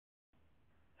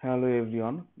Hello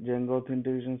everyone, Zango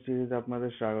authentication series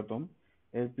আপনাদের স্বাগতম।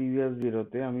 এর প্রিভিয়াস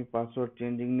ভিডিওতে আমি পাসওয়ার্ড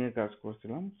চেঞ্জিং নিয়ে কাজ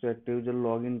করছিলাম। সো একটা ইউজার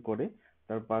লগ ইন করে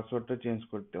তার পাসওয়ার্ডটা চেঞ্জ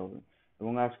করতে হবে।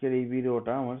 এবং আজকের এই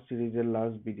ভিডিওটা আমার সিরিজের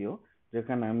লাস্ট ভিডিও,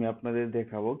 যেখানে আমি আপনাদের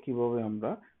দেখাবো কিভাবে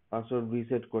আমরা পাসওয়ার্ড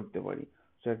রিসেট করতে পারি।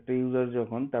 সো একটা ইউজার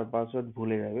যখন তার পাসওয়ার্ড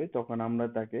ভুলে যাবে, তখন আমরা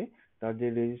তাকে তার যে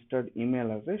রেজিস্টার্ড ইমেল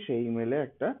আছে সেই ইমেলে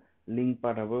একটা লিঙ্ক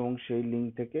পাঠাবো এবং সেই লিঙ্ক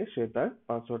থেকে সে তার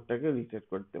পাসওয়ার্ডটাকে রিসেট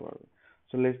করতে পারবে।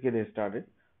 So let's get started.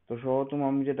 তো সর্বপ্রথম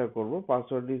আমি যেটা করব,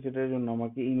 পাসওয়ার্ড রিসেটের জন্য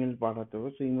আমাকে ইমেল পাঠাতে হবে।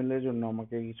 সো ইমেলের জন্য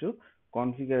আমাকে কিছু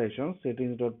কনফিগারেশন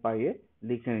সেটিংস ডট পাই এ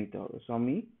লিখে নিতে হবে। সো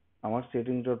আমি আমার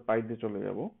সেটিংস ডট পাই তে চলে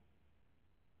যাব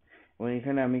এবং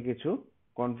এখানে আমি কিছু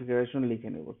কনফিগারেশন লিখে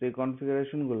নেব। সেই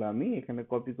কনফিগারেশন গুলো আমি এখানে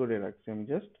কপি করে রাখছি। আমি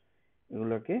জাস্ট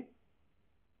এগুলোকে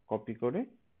কপি করে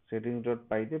সেটিংস ডট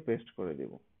পাই তে পেস্ট করে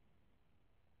দেব।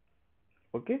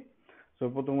 ওকে। সো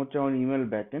প্রথম হচ্ছে আমার ইমেল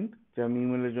ব্যাকএন্ড, যে আমি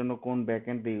ইমেলের জন্য কোন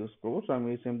ব্যাকএন্ড ইউজ করব। সো আমি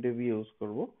এসএমটিপি ইউজ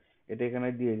করব, এটা এখানে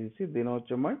দিয়ে দিচ্ছি। দেন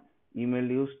হচ্ছে আমার ইমেল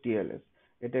ইউজ টিএলএস।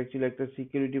 এটা অ্যাকচুয়ালি একটা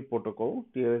সিকিউরিটি প্রোটোকল।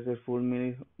 টিএলএস এর ফুল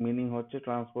মিনিং হচ্ছে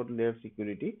ট্রান্সপোর্ট লেয়ার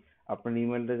সিকিউরিটি। আপনার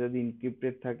ইমেলটা যদি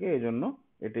ইনক্রিপ্টেড থাকে এজন্য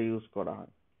এটা ইউজ করা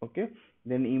হয়। ওকে।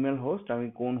 দেন ইমেল হোস্ট, আমি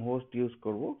কোন হোস্ট ইউজ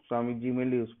করব। সো আমি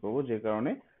জিমেল ইউজ করব, যে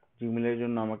কারণে জিমেলের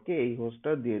জন্য আমাকে এই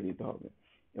হোস্টটা দিয়ে দিতে হবে।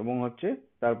 এবং হচ্ছে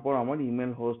তারপর আমার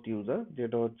ইমেল হোস্ট ইউজার,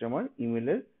 যেটা হচ্ছে আমার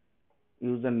ইমেলের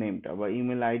ইউজার নেমটা বা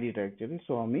ইমেল আইডিটা অ্যাকচুয়ালি।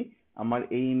 সো আমি আমার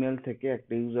এই ইমেল থেকে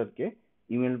একটা ইউজারকে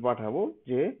ইমেল পাঠাবো,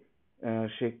 যে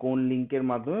সে কোন লিংকের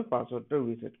মাধ্যমে পাসওয়ার্ডটা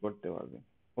রিসেট করতে পারবে।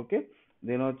 ওকে।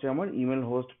 দেন হচ্ছে আমার ইমেল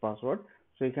হোস্ট পাসওয়ার্ড।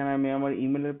 সো এখানে আমি আমার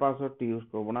ইমেলের পাসওয়ার্ডটা ইউজ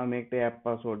করব না, আমি একটা অ্যাপ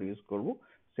পাসওয়ার্ড ইউজ করব।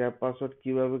 সে অ্যাপ পাসওয়ার্ড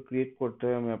কিভাবে ক্রিয়েট করতে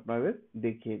হয় আমি আপনাদের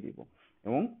দেখিয়ে দিব।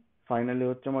 এবং ফাইনালি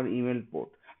হচ্ছে আমার ইমেল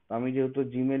পোর্ট। আমি যেহেতু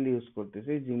জিমেল ইউজ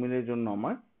করতেছি, জিমেলের জন্য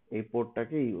আমার এই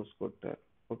পোর্টটাকে ইউজ করতে হয়।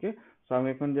 ওকে। সো আমি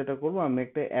এখন যেটা করব, আমি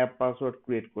একটা অ্যাপ পাসওয়ার্ড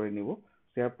ক্রিয়েট করে নিব।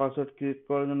 সে অ্যাপ পাসওয়ার্ড ক্রিয়েট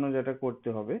করার জন্য যেটা করতে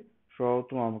হবে,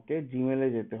 সর্বপ্রথম আমাকে জিমেলে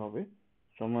যেতে হবে।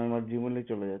 সো আমি আমার জিমেলে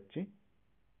চলে যাচ্ছি।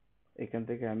 এখান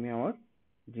থেকে আমি আমার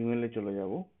জিমেলে চলে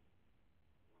যাব।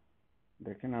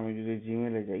 দেখেন, আমি যদি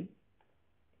জিমেলে যাই,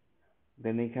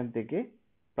 দেন এখান থেকে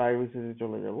প্রাইভেসিতে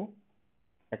চলে যাব।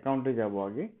 অ্যাকাউন্টে যাব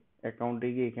আগে। অ্যাকাউন্টে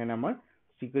গিয়ে এখানে আমার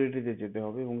সিকিউরিটিতে যেতে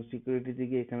হবে এবং সিকিউরিটিতে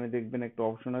গিয়ে এখানে দেখবেন একটা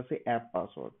অপশন আছে অ্যাপ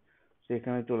পাসওয়ার্ড।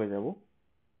 সেখানে চলে যাব।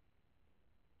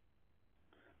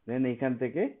 দেন এখান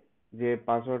থেকে যে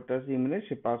পাসওয়ার্ডটা আছে ইমেলের,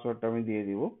 সেই পাসওয়ার্ডটা আমি দিয়ে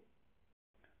দিব।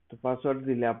 তো পাসওয়ার্ড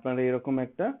দিলে আপনারা এরকম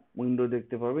একটা উইন্ডো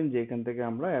দেখতে পাবেন, যে এখান থেকে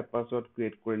আমরা অ্যাপ পাসওয়ার্ড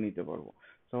ক্রিয়েট করে নিতে পারবো।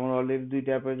 তো আমার অলরেডি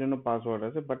দুইটা অ্যাপের জন্য পাসওয়ার্ড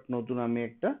আছে, বাট নতুন আমি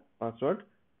একটা পাসওয়ার্ড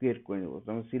ক্রিয়েট করে নেবো। তো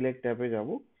আমি সিলেক্ট অ্যাপে যাব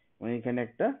এবং এখানে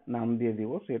একটা নাম দিয়ে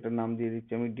দিব। সেটার নাম দিয়ে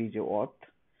দিচ্ছি আমি ডিজে অথ।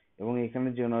 এবং এখানে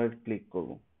জেনারেট ক্লিক করব।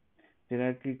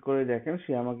 জেনারেট ক্লিক করে দেখেন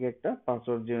সে আমাকে একটা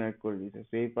পাসওয়ার্ড জেনারেট করে দিয়েছে।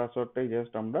 সেই পাসওয়ার্ডটাই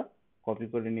জাস্ট আমরা কপি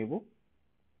করে নিব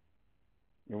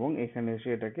এবং এখানে এসে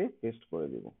এটাকে পেস্ট করে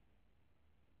দিব।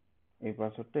 এই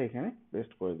পাসওয়ার্ডটা এখানে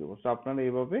পেস্ট করে দিব। সো আপনারা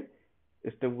এইভাবে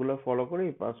স্টেপগুলো ফলো করে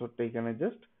এই পাসওয়ার্ডটা এখানে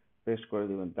জাস্ট পেস্ট করে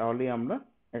দিবেন, তাহলেই আমরা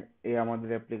এই আমাদের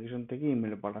অ্যাপ্লিকেশন থেকে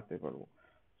ইমেল পাঠাতে পারবো।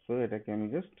 সো এটাকে আমি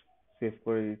জাস্ট সেভ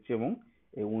করে দিচ্ছি এবং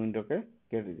এই উইন্ডোকে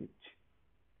কেটে দিচ্ছি।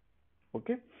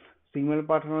 ওকে। ইমেল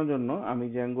পাঠানোর জন্য আমি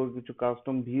জ্যাঙ্গোর কিছু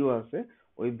কাস্টম ভিউ আছে,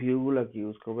 ওই ভিউ গুলাকে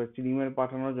ইউজ করবো। অ্যাকচুয়ালি ইমেল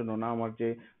পাঠানোর জন্য না, আমার যে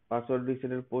পাসওয়ার্ড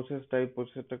রিসেটের প্রসেসটা, এই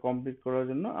প্রসেসটা কমপ্লিট করার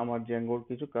জন্য আমার জ্যাঙ্গোর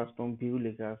কিছু কাস্টম ভিউ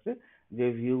লেখা আছে, যে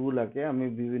ভিউ গুলাকে আমি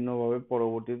বিভিন্ন ভাবে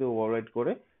পরবর্তীতে ওভাররাইড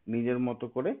করে নিজের মতো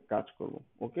করে কাজ করব।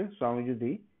 ওকে। সো আমি যদি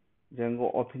জ্যাঙ্গো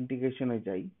অথেন্টিকেশনে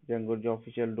যাই, জ্যাঙ্গোর যে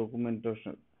অফিসিয়াল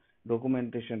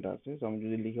ডকুমেন্টেশনটা আছে, তো আমি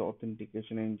যদি লিখি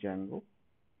অথেন্টিকেশন ইন জ্যাঙ্গো,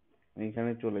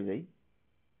 এখানে চলে যাই।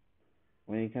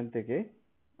 আমি এখান থেকে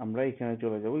আমরা এখানে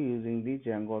চলে যাব using the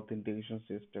Zango authentication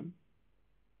system.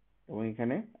 এবং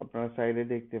এখানে আপনারা সাইডে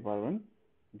দেখতে পারবেন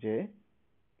যে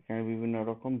এখানে বিভিন্ন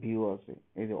রকম ভিউ আছে।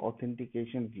 এই যে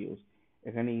অথেন্টিকেশন ভিউস,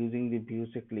 এখানে using the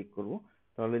views A click করব।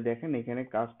 তাহলে দেখেন এখানে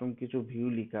কাস্টম কিছু ভিউ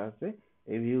লেখা আছে।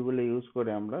 এই ভিউ গুলো ইউজ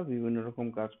করে আমরা বিভিন্ন রকম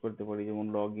কাজ করতে পারি, যেমন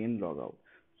লগ ইন, লগ আউট।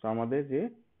 তো আমাদের যে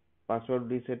পাসওয়ার্ড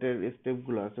রিসেটের স্টেপ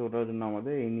গুলো আছে, ওটার জন্য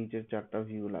আমাদের এই নিচের চারটা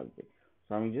ভিউ লাগবে।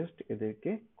 তো আমি জাস্ট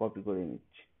এদেরকে কপি করে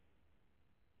নিচ্ছি।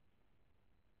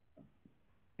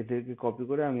 এদেরকে কপি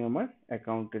করে আমি আমার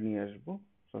অ্যাকাউন্টে নিয়ে আসবো।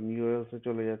 তো আমি ইউআরএলস এ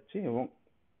চলে যাচ্ছি এবং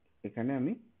এখানে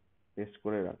আমি পেস্ট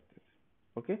করে রাখতেছি।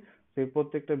 ওকে। সেই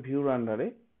প্রত্যেকটা ভিউর আন্ডারে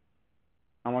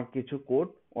আমার কিছু কোড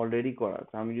অলরেডি করা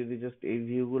আছে। আমি যদি জাস্ট এই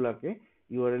ভিউ গুলাকে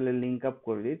ইউআরএল এ লিংক আপ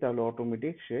করে দিই, তাহলে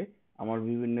অটোমেটিক সে আমার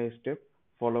বিভিন্ন স্টেপ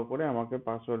ফলো করে আমাকে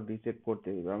পাসওয়ার্ড রিসেট করতে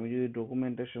দিবে। আমি যদি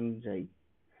ডকুমেন্টেশন যাই,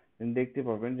 দেখতে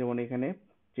পাবেন যেমন এখানে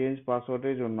চেঞ্জ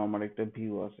পাসওয়ার্ডের জন্য আমার একটা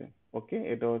ভিউ আছে। ওকে।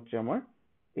 এটা হচ্ছে আমার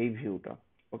এই ভিউটা।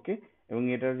 ওকে। এবং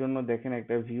এটার জন্য দেখেন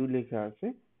একটা ভিউ লেখা আছে,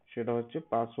 সেটা হচ্ছে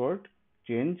পাসওয়ার্ড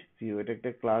চেঞ্জ ভিউ। এটা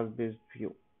একটা ক্লাস বেসড ভিউ।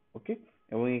 ওকে।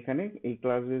 এবং এখানে এই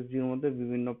ক্লাসেস এর মধ্যে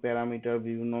বিভিন্ন প্যারামিটার,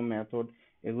 বিভিন্ন মেথড,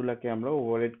 এগুলাকে আমরা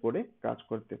ওভাররাইড করে কাজ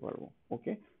করতে পারবো।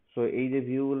 ওকে, সো এই যে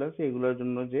ভিউ গুলো আছে এগুলোর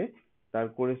জন্য যে তার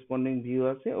করেসপন্ডিং ভিউ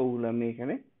আছে ওগুলো আমি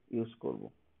এখানে ইউজ করব।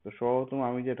 তো সর্বপ্রথম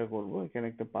আমি যেটা করব, এখানে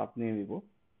একটা পাথ নিয়ে নিব।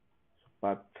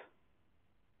 পাথ,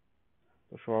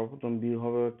 তো সর্বপ্রথম ভিউ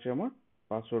হবে হচ্ছে আমার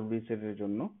পাসওয়ার্ড রিসেট এর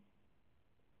জন্য।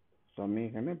 তো আমি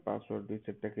এখানে পাসওয়ার্ড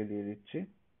রিসেটটাকে দিয়ে দিচ্ছি।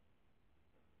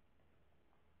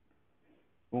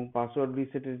 এবং পাসওয়ার্ড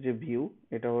রিসেটের যে ভিউ,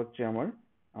 এটা হচ্ছে আমার,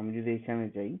 আমি যদি এখানে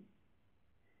যাই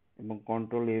এবং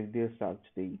কন্ট্রোল এফ দিয়ে সার্চ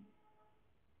দিই,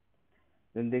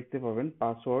 দেন দেখতে পাবেন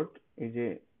পাসওয়ার্ড, এই যে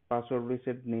পাসওয়ার্ড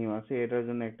রিসেট নেম আছে, এটার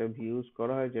জন্য একটা ভিউ ইউজ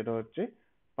করা হয় যেটা হচ্ছে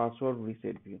পাসওয়ার্ড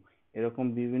রিসেট ভিউ। এরকম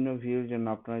বিভিন্ন ভিউর জন্য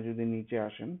আপনারা যদি নিচে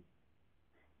আসেন,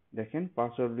 দেখেন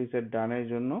পাসওয়ার্ড রিসেট ডানের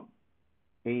জন্য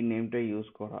এই নেমটা ইউজ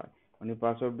করা হয়, মানে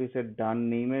পাসওয়ার্ড রিসেট ডান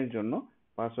নেমের জন্য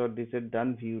পাসওয়ার্ড রিসেট ডান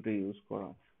ভিউটা ইউজ করা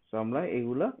হয়। তো আমরা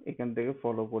এগুলা এখান থেকে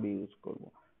ফলো করে ইউজ করব।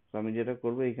 তো আমি যেটা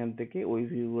করব, এখান থেকে ওই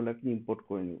ভিউ গুলাকে ইম্পোর্ট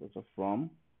করে নিব। তো from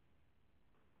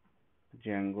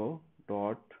Django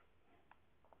dot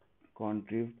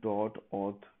contrib dot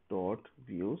auth dot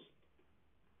views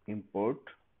import,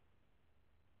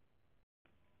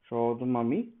 সর্বপ্রথম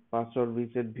আমি পাসওয়ার্ড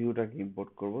রিসেট ভিউটাকে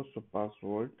ইম্পোর্ট করব। সো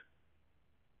পাসওয়ার্ড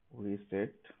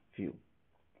রিসেট ভিউ,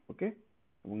 ওকে,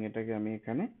 এবং এটাকে আমি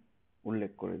এখানে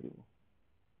উল্লেখ করে দিব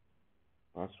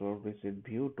password reset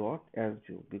view dot as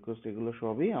view, because এগুলো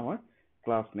সবই আমার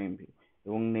ক্লাস নেম ভিউ।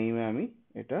 এবং নেমে আমি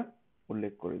এটা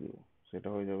উল্লেখ করে দিব, সেটা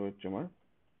হয়ে যাবে হচ্ছে আমার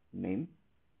নেম,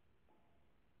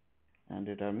 অ্যান্ড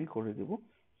এটা আমি করে দিব।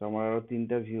 তো আমার আরো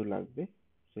তিনটা ভিউ লাগবে,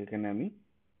 সেখানে আমি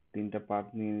তিনটা পাথ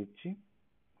নিয়ে নিচ্ছি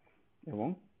এবং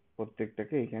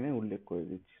প্রত্যেকটাকে এখানে উল্লেখ করে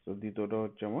দিচ্ছি। তো দ্বিতীয়টা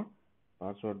হচ্ছে আমার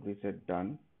পাসওয়ার্ড রিসেট ডান,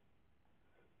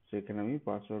 সেখানে আমি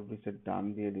পাসওয়ার্ড রিসেট ডান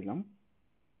দিয়ে দিলাম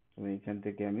এবং এখান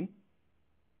থেকে আমি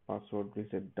পাসওয়ার্ড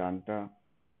রিসেট ডানটা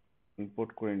ইম্পোর্ট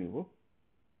করে নিব।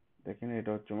 দেখেন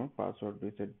এটা হচ্ছে আমার পাসওয়ার্ড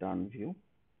রিসেট ডান ভিউ,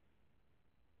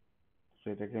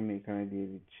 সেটাকে আমি এখানে দিয়ে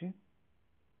দিচ্ছি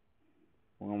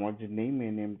এবং আমার যে নেম,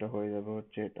 এই নেমটা হয়ে যাবে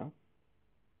হচ্ছে এটা,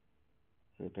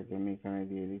 সেটাকে আমি এখানে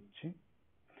দিয়ে দিচ্ছি।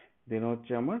 দেন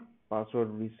হচ্ছে আমার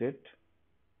পাসওয়ার্ড রিসেট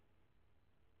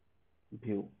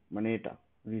ভিউ, মানে এটা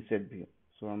রিসেট ভিউ।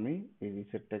 সো আমি এই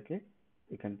রিসেটটাকে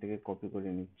এখান থেকে কপি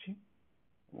করে নিচ্ছি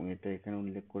এবং এটা এখানে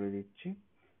উল্লেখ করে দিচ্ছি।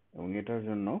 এবং এটার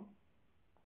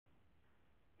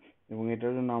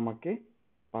জন্য আমাকে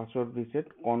পাসওয়ার্ড রিসেট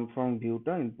কনফার্ম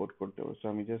ভিউটা ইম্পোর্ট করতে হবে। সো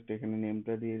আমি জাস্ট এখানে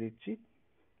নেমটা দিয়ে দিচ্ছি,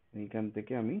 এখান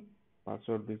থেকে আমি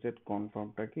পাসওয়ার্ড রিসেট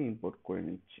কনফার্মটাকে ইম্পোর্ট করে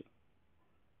নিচ্ছি।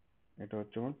 এটা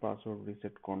হচ্ছে আমার পাসওয়ার্ড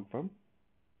রিসেট কনফার্ম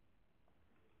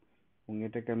এবং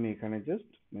এটাকে আমি এখানে জাস্ট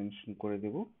মেনশন করে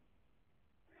দেব।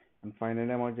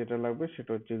 ফাইনালি আমার যেটা লাগবে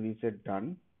সেটা হচ্ছে রিসেট ডান।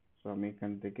 সো আমি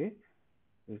এখান থেকে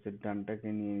রিসেট ডানটাকে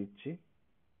নিয়ে নিচ্ছি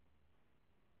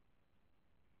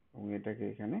এবং এটাকে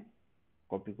এখানে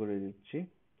কপি করে দিচ্ছি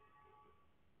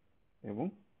এবং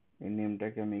এই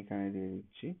নেমটাকে আমি এখানে দিয়ে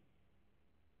দিচ্ছি,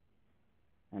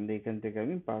 এন্ড এখান থেকে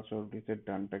আমি পাসওয়ার্ড রিসেট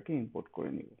ডানটাকে ইম্পোর্ট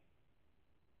করে নিব।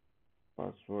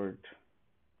 পাসওয়ার্ড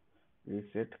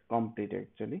রিসেট কমপ্লিট,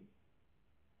 অ্যাকচুয়ালি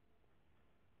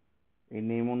এই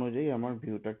নেম অনুযায়ী আমার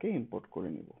ভিউটাকে ইম্পোর্ট করে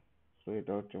নিব। সো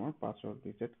এটা হচ্ছে আমার পাসওয়ার্ড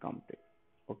রিসেট কমপ্লিট।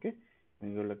 ওকে,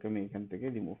 এগুলোকে আমি এখান থেকে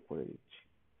রিমুভ করে দিচ্ছি।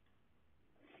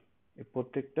 এই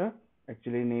প্রত্যেকটা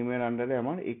অ্যাকচুয়ালি নেমের আন্ডারে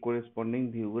আমার এই করেসপন্ডিং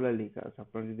ভিউ গুলা লেখা আছে।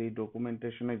 আপনারা যদি এই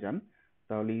ডকুমেন্টেশনে যান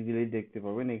তাহলে ইজিলি দেখতে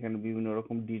পাবেন, এখানে বিভিন্ন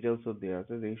রকম ডিটেলসও দেওয়া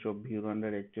আছে যে এইসব ভিউর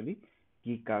আন্ডারে অ্যাকচুয়ালি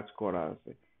কি কাজ করা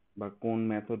আছে বা কোন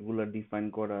মেথড গুলা ডিফাইন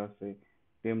করা আছে,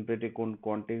 টেমপ্লেটে কোন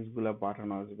কনটেক্সট গুলা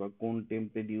পাঠানো আছে বা কোন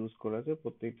টেমপ্লেট ইউজ করা আছে,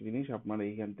 প্রত্যেকটা জিনিস আপনারা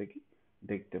এইখান থেকে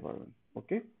দেখতে পারবেন।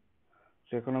 ওকে,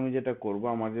 সো এখন আমি যেটা করব,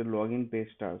 আমার যে লগ ইন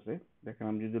পেজটা আছে, দেখেন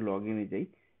আমি যদি লগ ইনে যাই,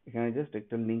 এখানে জাস্ট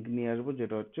একটা লিঙ্ক নিয়ে আসবো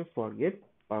যেটা হচ্ছে ফরগেট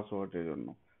পাসওয়ার্ড এর জন্য।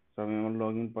 তো আমি আমার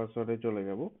লগ ইন পাসওয়ার্ডে চলে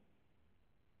যাব,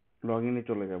 লগ ইনে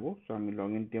চলে যাব। সো আমি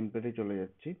লগ ইন টেমপ্লেটে চলে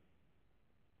যাচ্ছি,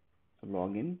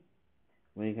 লগ ইন,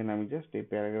 এখানে আমি জাস্ট এই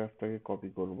প্যারাগ্রাফটাকে কপি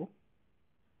করব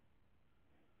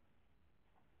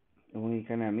এবং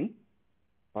এখানে আমি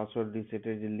পাসওয়ার্ড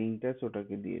রিসেটের যে লিঙ্কটা আছে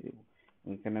ওটাকে দিয়ে দেব।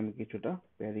 এখানে আমি কিছুটা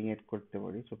প্যাডিং এড করতে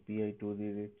পারি, সো pi2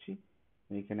 দিয়ে দিচ্ছি।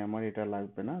 এখানে আমার এটা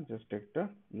লাগবে না, জাস্ট একটা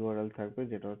ইউআরএল থাকবে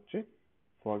যেটা হচ্ছে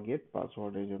ফরগেট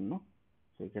পাসওয়ার্ড এর জন্য।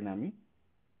 তো এখানে আমি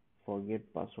ফরগেট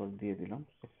পাসওয়ার্ড দিয়ে দিলাম।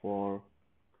 সো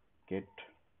ফরগেট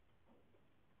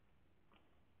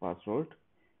পাসওয়ার্ড,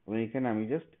 এবং এখানে আমি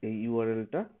জাস্ট এই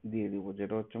ইউআরএলটা দিয়ে দিব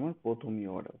যেটা হচ্ছে আমার প্রথম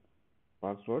ইউআরএল,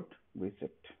 পাসওয়ার্ড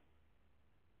রিসেট,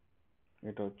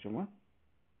 এটা হচ্ছে আমার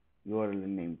ইউআরএল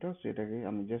এর নেমটা। সেটাকে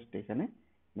আমি জাস্ট এখানে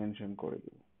মেনশন করে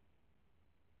দিব।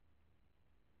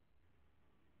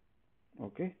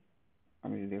 ওকে,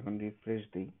 আমি যদি এখন রিফ্রেশ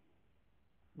দিই,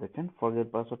 দেখেন ফরগেট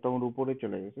পাসওয়ার্ডটা আমার উপরে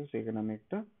চলে গেছে, সেখানে আমি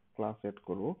একটা ক্লাস এড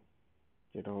করব,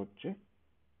 যেটা হচ্ছে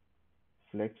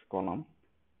ফ্লেক্স কলাম,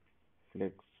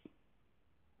 ফ্লেক্স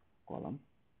কলাম।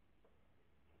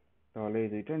 তাহলে এই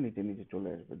দুইটা নিচে নিচে চলে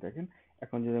আসবে। দেখেন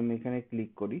এখন যদি আমি এখানে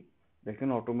ক্লিক করি, দেখেন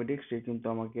অটোমেটিক সে কিন্তু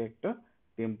আমাকে একটা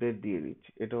টেমপ্লেট দিয়ে দিচ্ছে।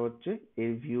 এটা হচ্ছে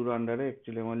এই ভিউর আন্ডারে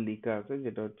অ্যাকচুয়ালি আমার লেখা আছে,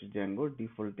 যেটা হচ্ছে জ্যাঙ্গো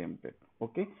ডিফল্ট টেমপ্লেট।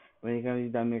 ওকে, এখানে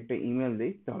যদি আমি একটা ইমেল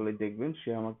দিই, তাহলে দেখবেন সে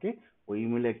আমাকে ওই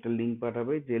ইমেলে একটা লিঙ্ক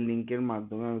পাঠাবে, যে লিঙ্কের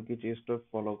মাধ্যমে আমি কিছু স্টেপ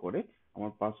ফলো করে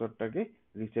আমার পাসওয়ার্ডটাকে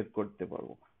রিসেট করতে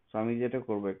পারবো। তো আমি যেটা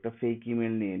করবো, একটা ফেক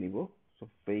ইমেল নিয়ে নিব। তো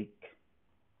ফেক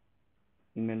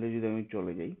ইমেলে যদি আমি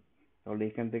চলে যাই, তাহলে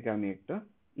এখান থেকে আমি একটা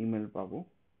ইমেল পাবো,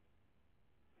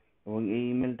 এবং এই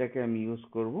ইমেলটাকে আমি ইউজ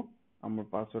করব আমার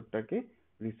পাসওয়ার্ডটাকে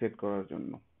রিসেট করার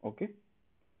জন্য। ওকে,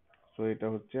 সো এটা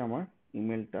হচ্ছে আমার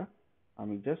ইমেলটা।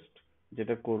 আমি জাস্ট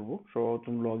যেটা করব,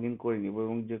 সর্বপ্রথম লগ ইন করে নিব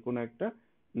এবং যে কোনো একটা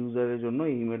ইউজারের জন্য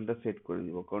এই ইমেলটা সেট করে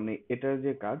দিব। কারণ এটার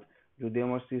যে কাজ, যদি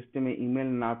আমার সিস্টেমে ইমেল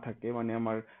না থাকে, মানে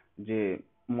আমার যে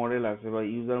মডেল আছে বা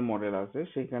ইউজার মডেল আছে,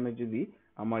 সেখানে যদি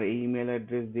আমার এই ইমেল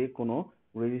অ্যাড্রেস দিয়ে কোনো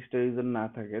রেজিস্টার ইউজার না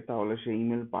থাকে, তাহলে সে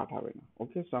ইমেল পাঠাবে না।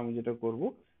 ওকে, সো আমি যেটা করব,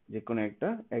 যে কোনো একটা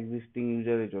এক্সিস্টিং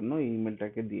ইউজারের জন্য এই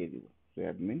ইমেলটাকে দিয়ে দিব, সো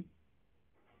অ্যাডমিন,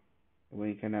 এবং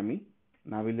এখানে আমি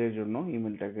নাবিলের জন্য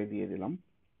ইমেলটাকে দিয়ে দিলাম।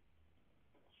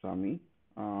 সো আমি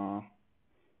আহ,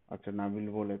 আচ্ছা, নাবিল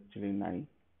বলে অ্যাকচুয়ালি নাই,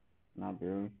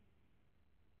 নাবিল,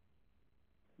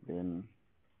 দেন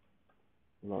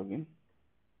লগ ইন।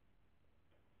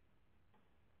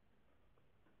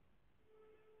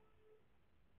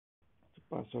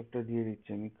 পাসওয়ার্ডটা দিয়ে দিচ্ছি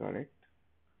আমি কারেক্ট।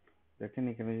 দেখেন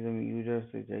এখানে যদি আমি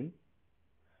ইউজার্সে যাই,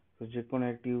 তো যে কোনো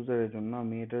একটা ইউজারের জন্য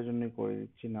আমি এটার জন্য করে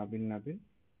দিচ্ছি নাবিল নাবিল।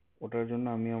 ওটার জন্য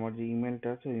আমি আমার যে ইমেলটা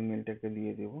আছে ওই ইমেলটাকে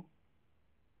দিয়ে দেবো,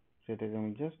 সেটাকে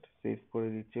আমি জাস্ট সেভ করে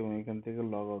দিচ্ছি এবং এখান থেকে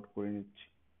লগ আউট করে নিচ্ছি।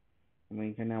 এবং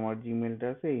এখানে আমার যে ইমেলটা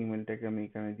আছে এই ইমেলটাকে আমি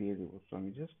এখানে দিয়ে দেবো। তো আমি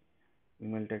জাস্ট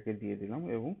ইমেলটাকে দিয়ে দিলাম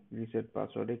এবং রিসেট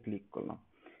পাসওয়ার্ডে ক্লিক করলাম।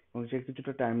 এবং সে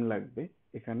কিছুটা টাইম লাগবে,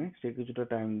 এখানে সে কিছুটা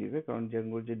টাইম দিবে, কারণ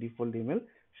জ্যাঙ্গোর যে ডিফল্ট ইমেল,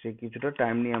 সে কিছুটা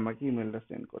টাইম নিয়ে আমাকে ইমেলটা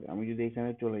সেন্ড করে। আমি যদি এখানে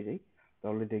চলে যাই,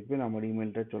 তাহলে দেখবেন আমার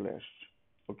ইমেলটা চলে আসছে।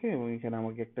 ওকে, এবং এখানে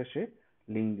আমাকে একটা সে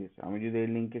লিঙ্ক দিয়েছে। আমি যদি এই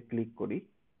লিঙ্কে ক্লিক করি,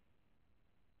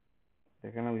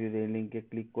 দেখেন আমি যদি এই লিঙ্কে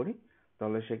ক্লিক করি,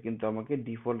 তাহলে সে কিন্তু আমাকে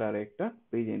ডিফল্ট আর একটা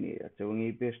পেজে নিয়ে যাচ্ছে। এবং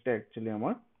এই পেজটা অ্যাকচুয়ালি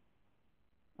আমার,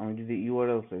 আমি যদি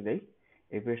ইউআরএলস এ যাই,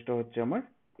 এই পেজটা হচ্ছে আমার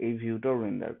এই ভিউটাও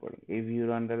রেন্ডার করে। এই ভিউর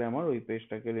আন্ডারে আমার ওই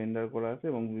পেজটাকে রেন্ডার করা আছে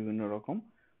এবং বিভিন্ন রকম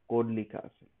কোড লেখা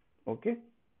আছে। ওকে,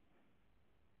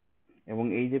 এবং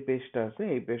এই যে পেজটা আছে,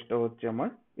 এই পেজটা হচ্ছে আমার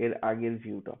এর আগের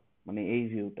ভিউটা, মানে এই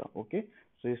ভিউটা। ওকে,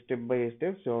 so step by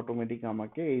step say automatic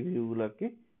আমাকে এই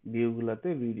ভিউগুলাতে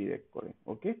রিডিরেক্ট করে।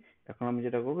 ওকে, এখন আমি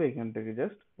যেটা করবো, এখান থেকে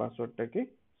জাস্ট পাসওয়ার্ডটাকে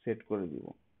সেট করে দিব।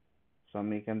 সো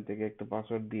আমি এখান থেকে একটা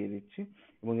পাসওয়ার্ড দিয়ে দিচ্ছি,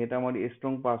 এবং এটা আমার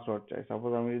স্ট্রং পাসওয়ার্ড চাই।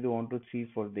 সাপোজ আমি যদি 1 2 3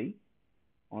 4 দিই,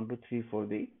 1 2 3 4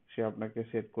 দিই, সে আপনাকে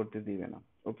সেট করতে দিবে না।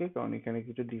 ওকে, কারণ এখানে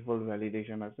কিছু ডিফল্ট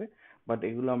ভ্যালিডেশন আছে, বাট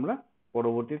এগুলো আমরা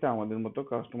পরবর্তীতে আমাদের মতো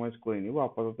কাস্টমাইজ করে নিব।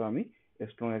 আপাতত আমি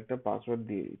স্ট্রং একটা পাসওয়ার্ড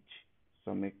দিয়ে দিচ্ছি। সো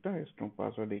আমি একটা স্ট্রং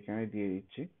পাসওয়ার্ড এখানে দিয়ে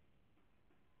দিচ্ছি।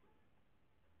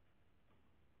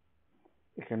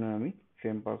 এখানে আমি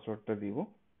সেম পাসওয়ার্ডটা দিব,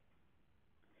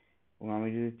 এবং আমি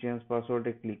যদি চেঞ্জ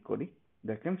পাসওয়ার্ডে ক্লিক করি,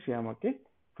 দেখেন সে আমাকে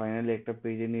ফাইনালি একটা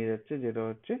পেজে নিয়ে যাচ্ছে, যেটা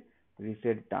হচ্ছে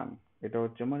রিসেট ডান। এটা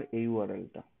হচ্ছে আমার এই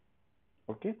ইউআরএলটা।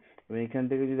 ওকে, এবং এখান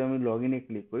থেকে যদি আমি লগ ইনে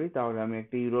ক্লিক করি, তাহলে আমি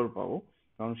একটা ইরর পাবো,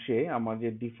 কারণ সে আমার যে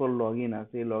ডিফল্ট লগ ইন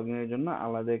আছে, এই লগ ইনের জন্য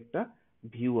আলাদা একটা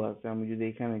ভিউ আছে। আমি যদি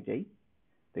এখানে যাই,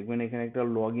 দেখবেন এখানে একটা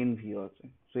লগ ইন ভিউ আছে।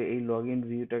 সো এই লগ ইন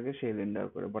ভিউটাকে সে রেন্ডার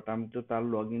করে, বাট আমি তো তার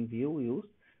লগ ইন ভিউ ইউজ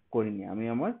করিনি, আমি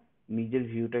আমার নিজের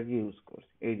ভিউটাকে ইউজ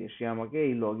করছি। এই যে সে আমাকে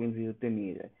এই লগ ইন ভিউতে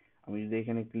নিয়ে যায়। আমি যদি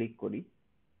এখানে ক্লিক করি,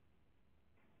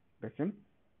 দেখেন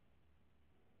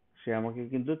সে আমাকে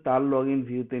কিন্তু তার লগ ইন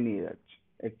ভিউতে নিয়ে যাচ্ছে।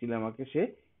 অ্যাকচুয়ালি আমাকে সে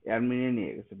অ্যাডমিনে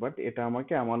নিয়ে গেছে, বাট এটা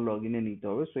আমাকে আমার লগ ইনে নিতে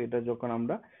হবে। সো এটা যখন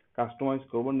আমরা কাস্টমাইজ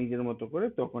করব নিজের মতো করে,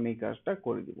 তখন এই কাজটা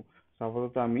করে দিব।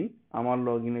 আপাতত আমি আমার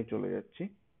লগ ইনে চলে যাচ্ছি,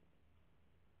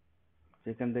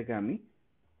 সেখান থেকে আমি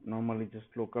নর্মালি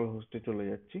জাস্ট লোকাল হোস্টে চলে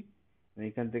যাচ্ছি।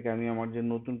 এখান থেকে আমি আমার যে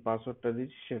নতুন পাসওয়ার্ডটা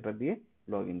দিচ্ছি সেটা দিয়ে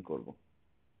লগ ইন করবো।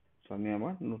 তো আমি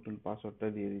আমার নতুন পাসওয়ার্ডটা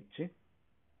দিয়ে দিচ্ছি,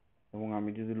 এবং আমি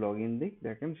যদি লগ ইন দিই,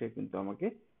 দেখেন সে কিন্তু আমাকে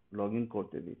লগ ইন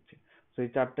করতে দিচ্ছে। তো এই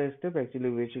চারটা স্টেপ অ্যাকচুয়ালি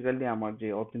বেসিক্যালি আমার যে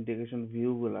অথেন্টিকেশন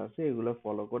ভিউ গুলো আছে এগুলো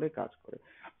ফলো করে কাজ করে।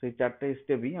 তো এই চারটা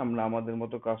স্টেপই আমরা আমাদের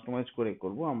মতো কাস্টমাইজ করে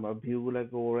করব। আমরা ভিউ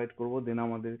গুলাকে ওভাররাইড করব, দেন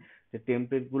আমাদের যে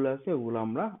টেমপ্লেট গুলো আছে ওগুলো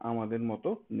আমরা আমাদের মতো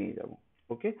নিয়ে যাব।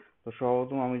 ওকে, তো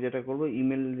সর্বপ্রথম আমি যেটা করব,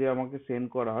 ইমেল যে আমাকে সেন্ড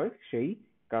করা হয় সেই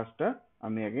কাজটা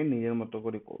আমি আগে নিজের মতো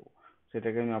করে করব।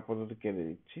 সেটাকে আমি আপাতত কেটে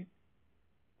দিচ্ছি,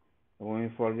 এবং আমি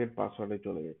ফরগেট পাসওয়ার্ডে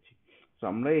চলে যাচ্ছি। তো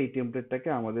আমরা এই টেমপ্লেটটাকে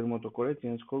আমাদের মতো করে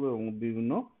চেঞ্জ করবো এবং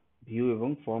বিভিন্ন ভিউ এবং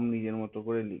ফর্ম নিজের মতো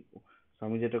করে লিখবো। তো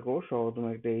আমি যেটা করবো, সর্বপ্রথম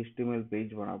একটা HTML পেজ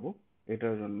বানাবো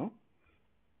এটার জন্য।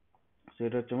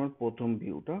 সেটা হচ্ছে আমার প্রথম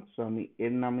ভিউটা। সো আমি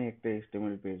এর নামে একটা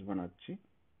HTML পেজ বানাচ্ছি।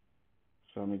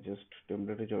 সো আমি জাস্ট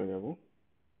টেমপ্লেটে চলে যাব,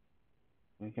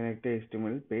 এখানে একটা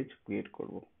HTML পেজ ক্রিয়েট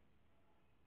করব।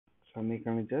 সো আমি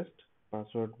এখানে just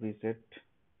password reset,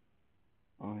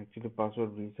 actually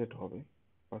password reset হবে,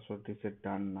 পাসওয়ার্ড রিসেট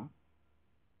ডান না,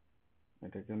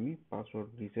 এটাকে আমি পাসওয়ার্ড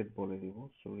রিসেট বলে দিব।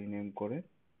 সো রিনেম করে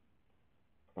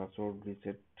পাসওয়ার্ড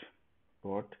রিসেট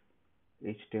ডট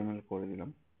HTML করে দিলাম।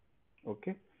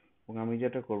 ওকে, এবং আমি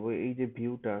যেটা করব, এই যে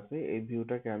ভিউটা আছে এই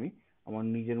ভিউটাকে আমি আমার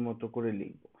নিজের মতো করে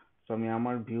লিখবো। তো আমি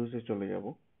আমার ভিউসে চলে যাব,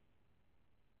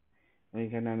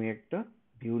 এখানে আমি একটা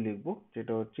ভিউ লিখবো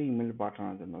যেটা হচ্ছে ইমেল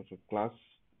পাঠানোর জন্য। ক্লাস,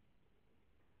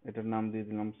 এটার নাম দিয়ে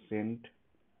দিলাম send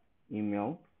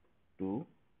email to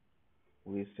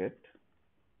reset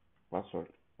password.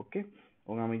 ওকে,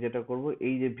 এবং আমি যেটা করব,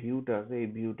 এই যে ভিউটা আছে এই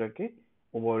ভিউটাকে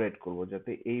ওভাররাইড করব,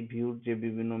 যাতে এই ভিউর যে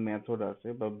বিভিন্ন মেথড আছে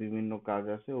বা বিভিন্ন কাজ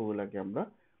আছে ওগুলাকে আমরা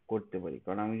করতে পারি।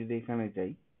 কারণ আমি যদি এখানে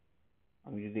যাই,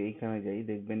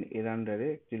 দেখবেন এর আন্ডারে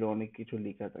অ্যাকচুয়ালি অনেক কিছু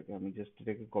লেখা থাকে। আমি জাস্ট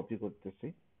এটাকে কপি করতেছি,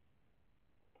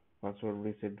 পাসওয়ার্ড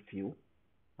রিসেট ভিউ।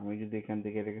 আমি যদি এখান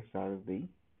থেকে এটাকে সার্চ দিই,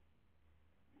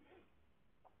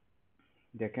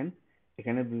 দেখেন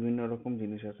এখানে বিভিন্ন রকম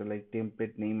জিনিস আছে, লাইক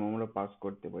টেমপ্লেট নেম আমরা পাস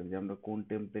করতে পারি যে আমরা কোন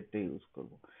টেমপ্লেটটা ইউজ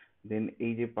করব। দেন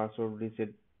এই যে পাসওয়ার্ড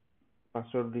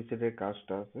রিসেটের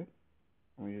কাজটা আছে,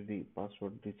 আমি যদি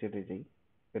পাসওয়ার্ড রিসেটে যাই,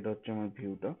 এটা হচ্ছে আমার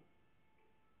ভিউটা,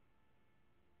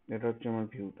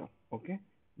 ওকে,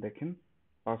 দেখেন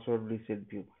পাসওয়ার্ড রিসেট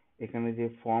ভিউ। এখানে যে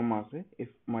ফর্ম আছে,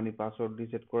 মানে পাসওয়ার্ড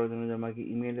রিসেট করার জন্য যে আমাকে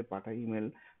ইমেইলে পাঠায়, ইমেল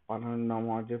পাঠানোর নাম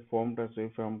আমার যে ফর্মটা আছে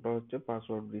ওই ফর্মটা হচ্ছে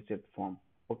পাসওয়ার্ড রিসেট ফর্ম।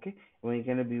 ওকে, এবং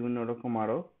এখানে বিভিন্ন রকম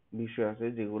আরো বিষয় আছে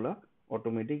যেগুলা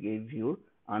অটোমেটিক এই ভিউর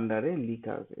আন্ডারে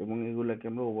লিখা আছে এবং এগুলাকে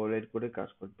আমরা ওভাররাইড করে কাজ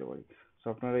করতে পারি। সো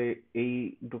আপনারা এই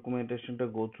ডকুমেন্টেশনটা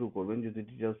গো থ্রু করবেন যদি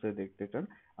ডিটেলসে দেখতে চান।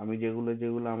 আমি যেগুলো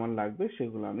যেগুলো আমার লাগবে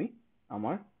সেগুলো আমি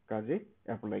আমার কাজে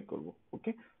অ্যাপ্লাই করব।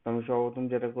 ওকে, তো আমি সর্বপ্রথম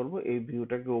যেটা করব, এই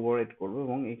ভিউটাকে ওভাররাইড করব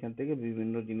এবং এখান থেকে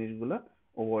বিভিন্ন জিনিসগুলা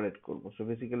ওভাররাইড করব। সো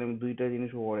বেসিক্যালি আমি দুইটা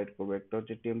জিনিস ওভাররাইড করব, একটা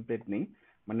হচ্ছে টেমপ্লেট নেই,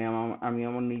 মানে আমি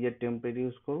আমার নিজের টেমপ্লেট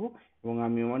ইউজ করব এবং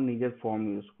আমি আমার নিজের ফর্ম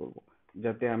ইউজ করব,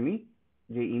 যাতে আমি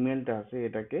যে ইমেলটা আছে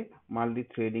এটাকে মাল্টি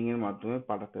থ্রেডিং এর মাধ্যমে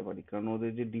পাঠাতে পারি। কারণ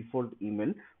ওদের যে ডিফল্ট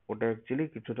ইমেল ওটা অ্যাকচুয়ালি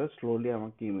কিছুটা স্লোলি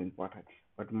আমাকে ইমেল পাঠায়,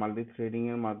 বাট মাল্টি থ্রেডিং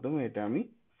এর মাধ্যমে এটা আমি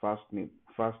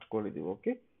ফাস্ট করে দিব।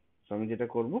 ওকে, তো আমি যেটা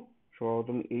করব,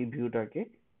 সর্বপ্রথম এই ভিউটাকে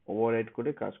ওভাররাইড করে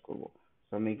কাজ করব।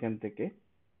 তো আমি এখান থেকে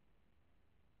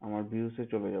আমার ভিউসে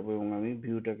চলে যাব এবং আমি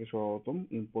ভিউটাকে সর্বপ্রথম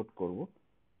ইম্পোর্ট করব।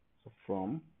 From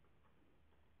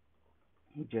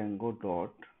Django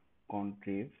dot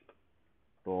contriv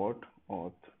dot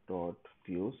auth dot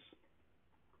views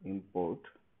import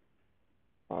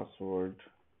password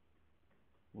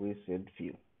reset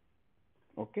view।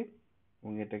 ওকে,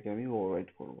 এবং এটাকে আমি ওভাররাইড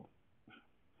করব,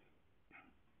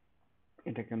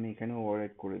 এটাকে আমি এখানে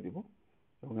ওভাররাইড করে দিব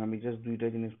এবং আমি জাস্ট দুইটা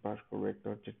জিনিস পাস করব, একটা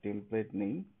হচ্ছে টেমপ্লেট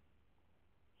নেম।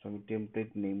 সো আমি টেমপ্লেট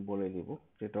নেম বলে দিব,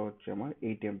 যেটা হচ্ছে আমার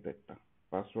এই টেমপ্লেটটা,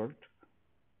 পাসওয়ার্ড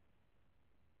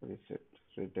রিসেট।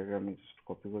 সো এটাকে আমি জাস্ট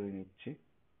কপি করে নিচ্ছি,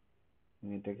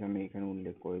 এটাকে আমি এখানে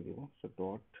উল্লেখ করে দিব। So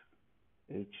dot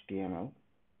HTML।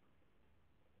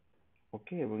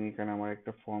 ওকে, এবং এখানে আমার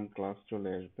একটা ফর্ম ক্লাস চলে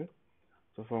আসবে।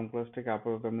 তো ফর্ম ক্লাসটাকে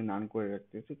আপাতত আমি নান করে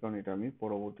রাখতেছি, কারণ এটা আমি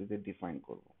পরবর্তীতে ডিফাইন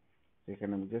করব।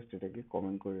 এখানে আমি জাস্ট এটাকে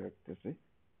কমেন্ট করে রাখতেছি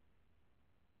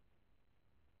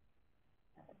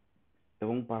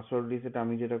এবং পাসওয়ার্ড রিসেট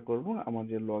আমি যেটা করব, আমার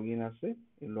যে লগ ইন আছে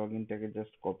এই লগ ইনটাকে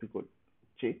জাস্ট কপি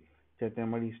করছি যাতে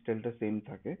আমার স্টাইলটা সেম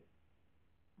থাকে।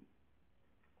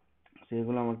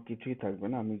 সেগুলো আমার কিছুই থাকবে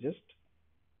না, আমি জাস্ট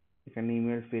এখানে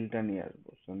ইমেল ফিল্ডটা নিয়ে আসবো।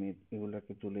 সো আমি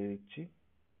এগুলাকে তুলে দিচ্ছি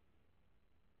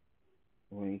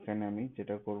এবং এখানে আমি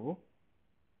যেটা করব,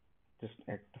 জাস্ট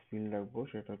একটা ফিল্ড রাখবো,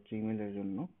 সেটা হচ্ছে ইমেলের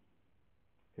জন্য,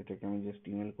 সেটাকে আমি জাস্ট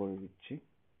ইমেল করে দিচ্ছি।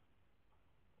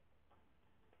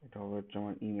 এটা হবে হচ্ছে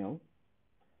আমার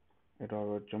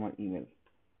ইমেল,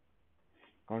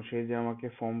 কারণ সে যে আমাকে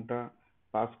ফর্মটা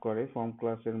পাস করে ফর্ম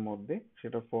ক্লাসের মধ্যে,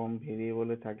 সেটা ফর্ম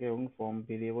ভেরিয়েবলে থাকে এবং ফর্ম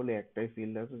ভেরিয়েবলে একটাই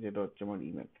ফিল্ড আছে যেটা হচ্ছে আমার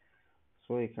ইমেল।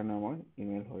 সো এখানে আমার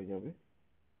ইমেল হয়ে যাবে।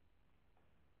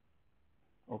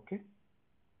 ওকে,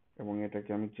 এবং এটাকে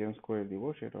আমি চেঞ্জ করে দিব,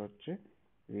 সেটা হচ্ছে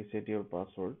reset your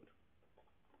password.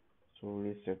 So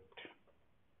reset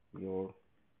your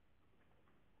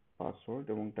password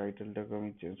এবং টাইটেলটাকে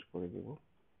আমি চেঞ্জ করে দিব।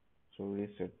 সো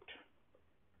রিসেট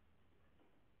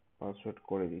পাসওয়ার্ড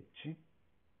করে দিচ্ছি।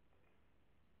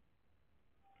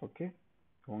 ওকে,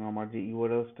 এবং আমার যে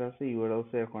ইউআরএলসটা আছে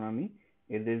ইউআরএলসে এখন আমি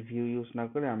এদের ভিউ ইউজ না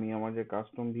করে আমি আমার যে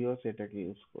কাস্টম ভিউ আছে এটাকে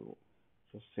ইউজ করবো।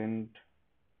 তো send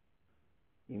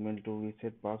email to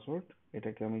reset password,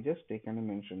 এটাকে আমি জাস্ট এখানে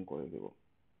মেনশন করে দেবো।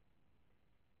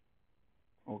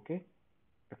 ওকে,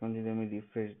 এখন যদি আমি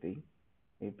রিফ্রেশ দিই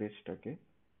এই পেজটাকে,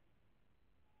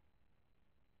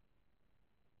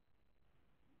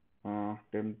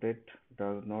 template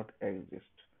does not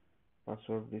exist,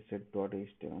 password reset dot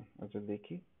HTML. আচ্ছা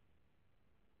দেখি,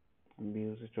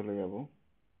 ভিউসে চলে যাব।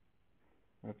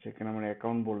 আচ্ছা এখানে আমার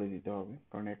অ্যাকাউন্ট বলে দিতে হবে,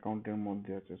 কারণ অ্যাকাউন্টের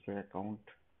মধ্যে আছে। So account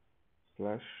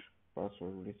slash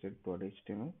password reset dot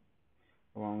HTML,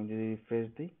 এবং আমি যদি রিফ্রেশ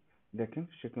দিই, দেখেন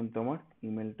সে কিন্তু আমার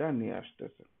ইমেলটা নিয়ে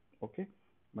আসতেছে। ওকে,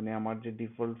 মানে আমার যে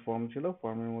ডিফল্ট ফর্ম ছিল,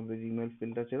 ফর্মের মধ্যে যে ইমেল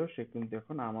ফিল্ডটা ছিল, সে কিন্তু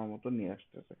এখন আমার মতো নিয়ে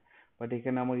আসতেছে। বাট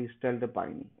এখানে আমার স্টাইলটা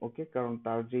পাইনি। ওকে, কারণ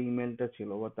তার যে ইমেলটা ছিল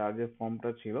বা তার যে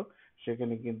ফর্মটা ছিল,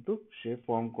 সেখানে কিন্তু সে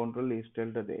ফর্ম কন্ট্রোল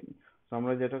স্টাইলটা দেয়নি। তো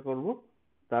আমরা যেটা করব,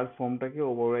 তার ফর্মটাকে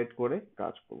ওভাররাইট করে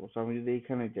কাজ করব। তো আমি যদি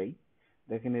এইখানে যাই,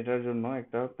 দেখেন এটার জন্য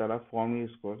একটা তারা ফর্ম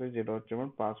ইউজ করেছে, যেটা হচ্ছে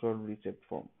আমার পাসওয়ার্ড রিসেট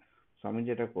ফর্ম। তো আমি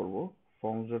যেটা করব,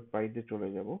 ফর্মস ডট পাইতে চলে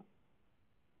যাব,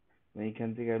 এইখান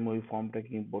থেকে আমি ওই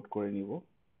ফর্মটাকে ইম্পোর্ট করে নিব।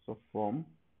 So form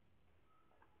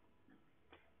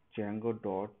Django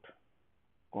dot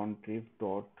contrib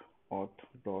dot auth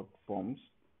dot forms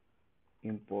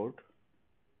import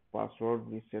password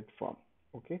reset form.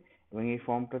 ওকে, এবং এই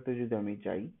ফর্মটাতে যদি আমি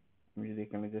যাই, আমি যদি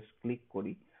এখানে জাস্ট ক্লিক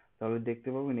করি, তাহলে দেখতে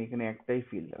পাবেন এখানে একটাই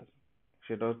ফিল্ড আছে,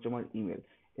 সেটা হচ্ছে আমার ইমেল।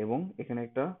 এবং এখানে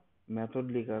একটা মেথড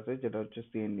লেখা আছে, যেটা হচ্ছে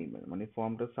সেন্ড ইমেল। মানে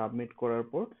ফর্মটা সাবমিট করার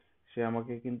পর সে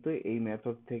আমাকে কিন্তু এই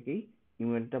মেথড থেকেই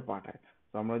ইমেলটা পাঠায়।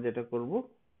 তো আমরা যেটা করব,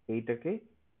 এইটাকে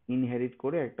ইনহেরিট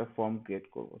করে একটা ফর্ম ক্রিয়েট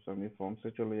করব। তো আমি ফর্মসে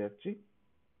চলে যাচ্ছি,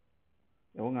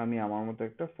 এবং আমি আমার মতো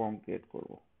একটা ফর্ম ক্রিয়েট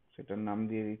করব। সেটার নাম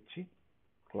দিয়ে দিচ্ছি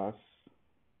class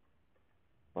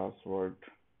password,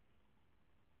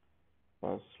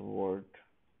 password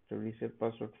reset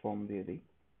password form দিয়ে দিই,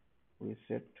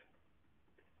 রিসেট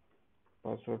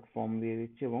পাসওয়ার্ড ফর্ম দিয়ে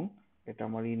দিচ্ছি, এবং এটা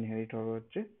আমার ইনহেরিট হবে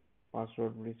হচ্ছে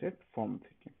পাসওয়ার্ড রিসেট ফর্ম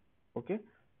থেকে। ওকে,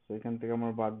 তো এখান থেকে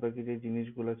আমার বাদ বাকি যে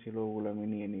জিনিসগুলো ছিল ওগুলো আমি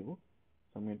নিয়ে নিব।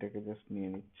 আমি এটাকে জাস্ট নিয়ে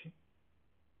নিচ্ছি,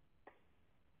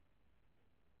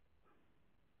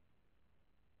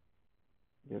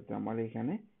 যাতে আমার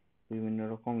এখানে বিভিন্ন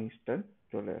রকম স্টাইল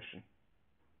চলে আসে।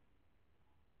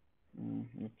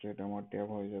 আচ্ছা এটা আমার ট্যাব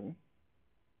হয়ে যাবে।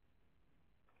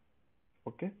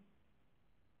 ওকে,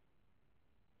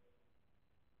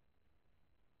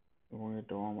 এবং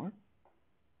এটাও আমার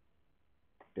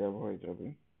ট্যাব হয়ে যাবে।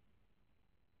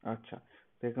 আচ্ছা,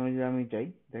 তো এখানে যদি আমি যাই,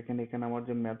 দেখেন এখানে আমার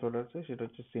যে মেথড আছে সেটা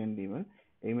হচ্ছে সেন্ড ইমেল।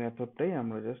 এই মেথডটাই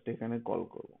আমরা জাস্ট এখানে কল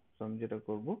করব। তো আমি যেটা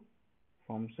করব,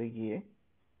 ফর্মসে গিয়ে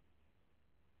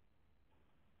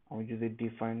আমি যদি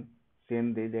ডিফাইন সেন্ড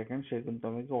দিই, দেখেন সে কিন্তু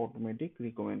আমাকে অটোমেটিক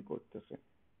রিকমেন্ড করতেছে।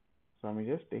 তো আমি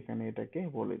জাস্ট এখানে এটাকে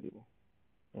বলে দিব,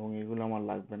 এবং এগুলো আমার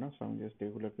লাগবে না। তো আমি জাস্ট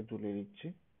এগুলোকে তুলে দিচ্ছি,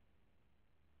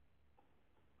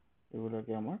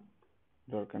 এগুলোকে আমার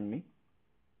দরকার নেই।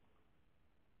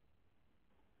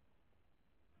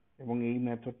 এবং এই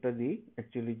মেথডটা দিয়ে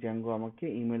অ্যাকচুয়ালি জ্যাঙ্গো আমাকে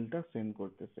ইমেলটা সেন্ড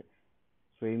করতেছে।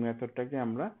 সো এই মেথডটাকে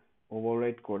আমরা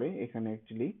ওভাররাইড করে এখানে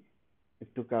অ্যাকচুয়ালি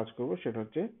একটু কাজ করব, সেটা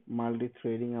হচ্ছে মাল্টি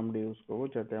থ্রেডিং আমরা ইউজ করব,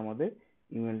 যাতে আমাদের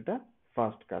ইমেলটা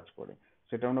ফাস্ট কাজ করে।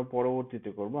 সেটা আমরা পরবর্তীতে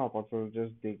করব, আপাতত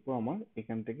জাস্ট দেখবো আমার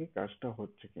এখান থেকে কাজটা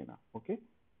হচ্ছে কিনা। ওকে,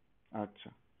 আচ্ছা,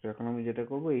 তো এখন আমি যেটা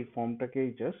করব, এই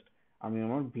ফর্মটাকেই জাস্ট আমি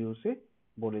আমার ভিউসে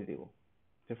বলে দিব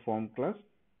যে ফর্ম ক্লাস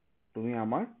তুমি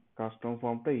আমার কাস্টম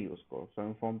ফর্মটা ইউজ করো। তো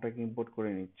আমি ফর্মটাকে ইম্পোর্ট করে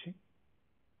নিচ্ছি।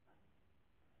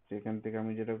 সেখান থেকে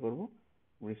আমি যেটা করব,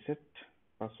 রিসেট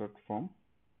পাসওয়ার্ড ফর্ম,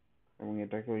 এবং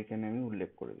এটাকে ওইখানে আমি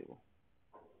উল্লেখ করে দিব।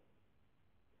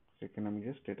 সেখানে আমি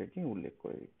জাস্ট এটাকে উল্লেখ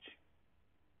করে দিচ্ছি।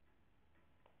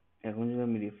 এখন যদি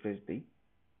আমি রিফ্রেশ দিই,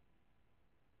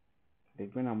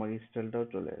 দেখবেন আমার স্টাইলটাও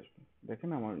চলে আসবে। দেখেন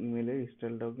আমার ইমেলের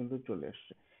স্টাইলটাও কিন্তু চলে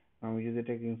আসছে। আমি যদি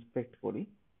এটাকে ইন্সপেক্ট করি,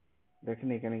 দেখেন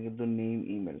এখানে কিন্তু নেম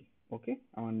ইমেল। ওকে,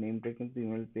 আমার নেমটা কিন্তু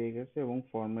ইমেল পেয়ে গেছে, এবং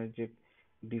ফর্মের যে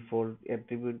ডিফল্ট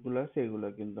অ্যাট্রিবিউট গুলো আছে এগুলো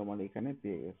কিন্তু আমার এখানে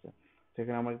পেয়ে গেছে।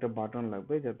 সেখানে আমার একটা বাটন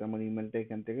লাগবে, যাতে আমার ইমেলটা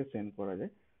এখান থেকে সেন্ড করা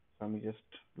যায়। তো আমি জাস্ট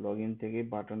লগ ইন থেকে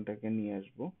বাটনটাকে নিয়ে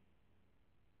আসবো।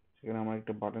 সেখানে আমার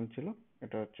একটা বাটন ছিল,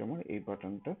 এটা হচ্ছে আমার এই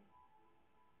বাটনটা।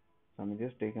 আমি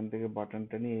জাস্ট এখান থেকে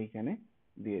বাটনটা নিয়ে এইখানে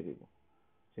দিয়ে দিব।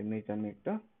 সেমনিতে আমি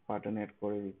একটা বাটন অ্যাড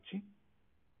করে দিচ্ছি,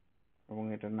 এবং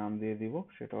এটার নাম দিয়ে দিব,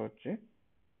 সেটা হচ্ছে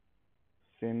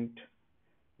সেন্ড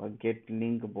বা গেট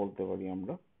লিঙ্ক বলতে পারি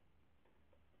আমরা,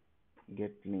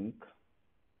 গেট লিঙ্ক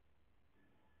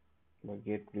বা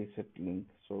gate reset link.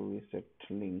 So reset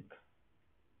link,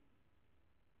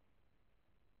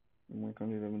 এখানে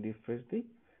যদি আমি রিফ্রেশ দিই,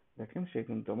 দেখেন সে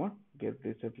কিন্তু আমার গেট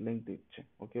রিসেট লিঙ্ক দিচ্ছে।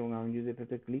 ওকে, এবং আমি যদি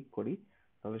এটাতে ক্লিক করি,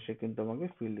 তাহলে সে কিন্তু আমাকে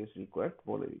field is required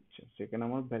বলে দিচ্ছে, সেখানে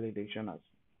আমার ভ্যালিডেশন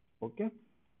আছে। ওকে,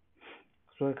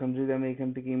 সো এখন যদি আমি এখান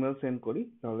থেকে ইমেল সেন্ড করি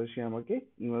তাহলে সে আমাকে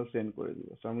ইমেল সেন্ড করে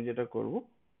দিবে। সো আমি যেটা করব,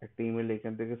 একটা ইমেল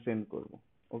এখান থেকে সেন্ড করব।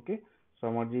 ওকে, সো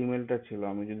আমার যে ইমেলটা ছিল,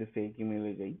 আমি যদি ফেক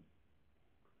ইমেলে যাই,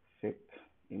 ফেক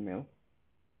ইমেল,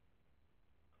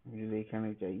 আমি যদি এখানে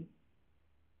যাই,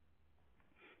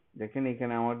 দেখেন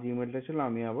এখানে আমার যে ইমেলটা ছিল,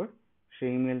 আমি আবার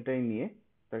সেই ইমেলটাই নিয়ে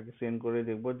তাকে সেন্ড করে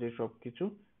দেখবো যে সবকিছু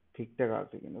ঠিকঠাক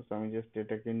আছে কিনা। তো আমি জাস্ট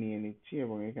এটাকে নিয়ে নিচ্ছি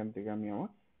এবং এখান থেকে আমি আমার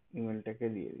ইমেলটাকে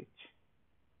দিয়ে দিচ্ছি।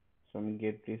 তো আমি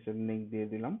গেট রিসেন্ট লিঙ্ক দিয়ে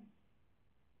দিলাম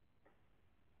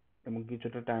এবং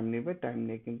কিছুটা টাইম নেবে, টাইম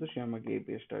নিয়ে কিন্তু সে আমাকে এই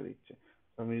পেজটা দিচ্ছে।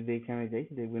 তো আমি যদি এখানে যাই,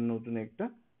 দেখবেন নতুন একটা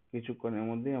কিছুক্ষণের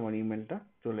মধ্যেই আমার ইমেলটা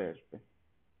চলে আসবে।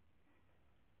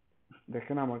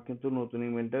 দেখেন আমার কিন্তু নতুন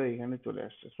ইমেলটা এখানে চলে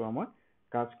আসছে, সো আমার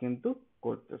কাজ কিন্তু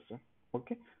করতেছে।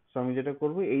 ওকে, সো আমি যেটা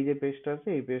করব, এই যে পেজটা আছে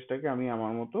এই পেজটাকে আমি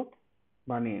আমার মতো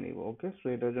বানিয়ে নিব। ওকে, সো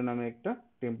এটার জন্য আমি একটা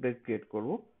টেমপ্লেট ক্রিয়েট করব।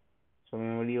 সো আমি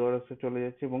আমার ইউআরএস এ চলে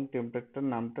যাচ্ছি এবং টেমপ্লেটটার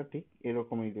নামটা ঠিক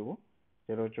এরকমই দেবো,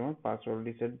 যেটা হচ্ছে আমার পাসওয়ার্ড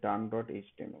রিসেট ডান ডট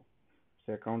এইচটিএমএল। সো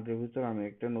অ্যাকাউন্টের ভিতর আমি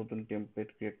একটা নতুন টেমপ্লেট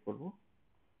ক্রিয়েট করব,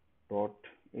 ডট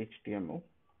এইচটিএমএল।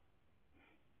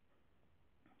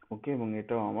 ওকে, এবং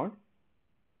এটাও আমার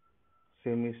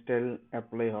সেম স্টাইল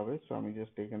অ্যাপ্লাই হবে। সো আমি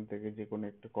জাস্ট এখান থেকে যে কোনো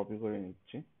একটা কপি করে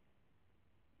নিচ্ছি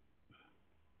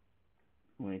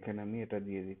এবং এখানে আমি এটা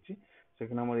দিয়ে দিচ্ছি।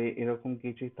 সেখানে আমার এরকম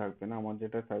কিছুই থাকবে না, আমার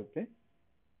যেটা থাকবে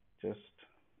জাস্ট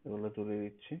এগুলো তুলে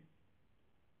দিচ্ছি।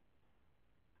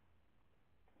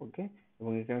 ওকে,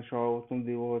 এবং এখানে সর্বপ্রথম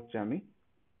দিব হচ্ছে আমি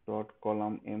ডট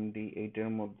কলাম এমডি এইটার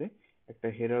মধ্যে একটা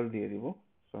হেডার দিয়ে দিব।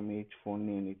 সো আমি H4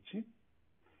 নিয়ে নিচ্ছি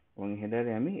এবং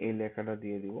হেডারে আমি এই লেখাটা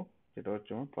দিয়ে দিব, যেটা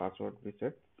হচ্ছে আমার পাসওয়ার্ড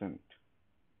রিসেট সেন্ট।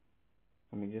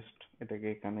 আমি জাস্ট এটাকে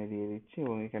এখানে দিয়ে দিচ্ছি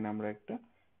এবং এখানে আমরা একটা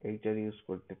এইচআর ইউজ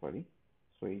করতে পারি।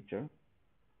 সো এইচআর,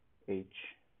 এইচ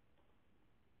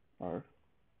আর,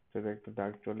 সেটা একটা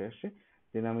দাগ চলে আসে।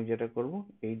 দেন আমি যেটা করব,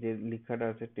 এই যে লেখাটা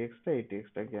আছে টেক্সটটা, এই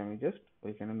টেক্সটটাকে আমি জাস্ট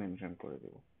ওইখানে মেনশন করে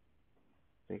দেব।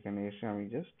 তো এখানে এসে আমি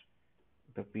জাস্ট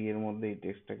একটা পি এর মধ্যে এই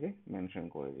টেক্সটটাকে মেনশন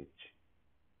করে দিচ্ছি,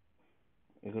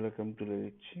 এগুলোকে আমি তুলে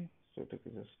দিচ্ছি। তো এটাকে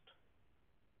জাস্ট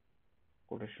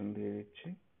কোটেশন দিয়ে দিচ্ছি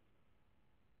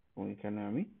এবং এখানে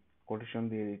আমি কোটেশন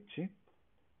দিয়ে দিচ্ছি।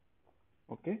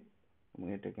 ওকে, এবং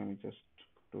এটাকে আমি জাস্ট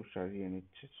একটু সাজিয়ে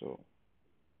নিচ্ছি। So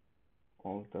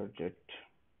all the jet.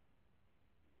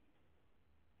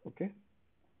 ওকে,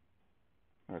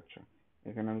 আচ্ছা,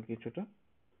 এখানে আমি কিছুটা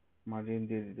মার্জিন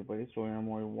দিয়ে দিতে পারি, so M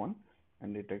Y one,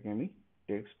 and এটাকে আমি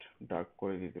টেক্সট ডার্ক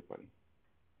করে দিতে পারি।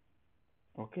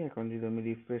 ওকে, এখন যদি আমি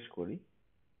রিফ্রেশ করি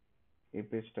এই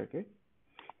পেজটাকে,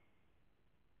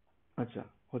 আচ্ছা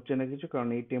হচ্ছে না কিছু, কারণ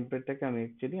এই টেমপ্লেটটাকে আমি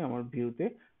অ্যাকচুয়ালি আমার ভিউতে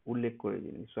উল্লেখ করে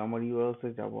দিই। সো আমার ইউআরএলস এ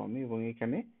যাব আমি এবং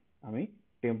এখানে আমি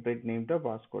টেমপ্লেট নেমটা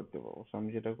পাস করতে পারবো। সো আমি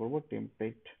যেটা করব,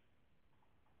 টেমপ্লেট,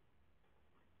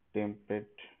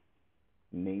 টেমপ্লেট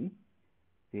নেম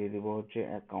দিয়ে দেবো হচ্ছে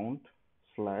অ্যাকাউন্ট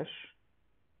স্ল্যাশ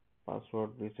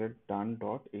পাসওয়ার্ড রিসেট ডান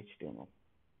ডট এইচটিএমএল,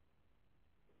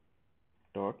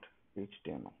 ডট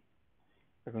এইচটিএমএল।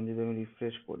 এখন যদি আমি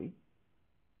রিফ্রেশ করি,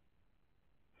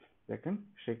 দেখেন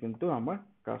সে কিন্তু আমার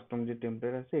কাস্টম যে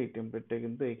টেমপ্লেট আছে এই টেমপ্লেটটা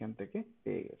কিন্তু এইখান থেকে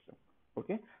পেয়ে গেছে।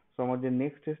 ওকে, সো আমার যে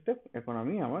নেক্সট স্টেপ, এখন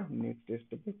আমি আমার নেক্সট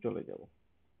স্টেপে চলে যাব।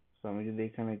 সো আমি যদি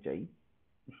এখানে যাই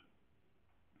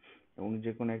এবং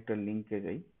যে কোনো একটা লিঙ্কে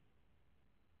যাই,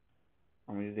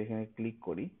 আমি যদি এখানে ক্লিক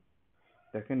করি,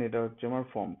 দেখেন এটা হচ্ছে আমার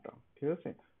ফর্মটা, ঠিক আছে।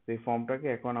 তো এই ফর্মটাকে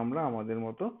এখন আমরা আমাদের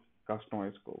মতো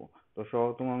কাস্টমাইজ করব। তো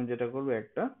সর্বপ্রথম আমি যেটা করব,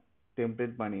 একটা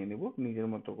টেমপ্লেট বানিয়ে নিব নিজের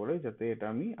মতো করে, যাতে এটা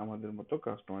আমি আমাদের মতো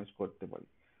কাস্টমাইজ করতে পারি।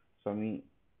 তো আমি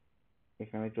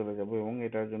এখানে চলে যাব এবং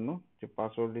এটার জন্য যে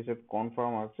পাসওয়ার্ড রিসেট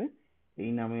কনফার্ম আছে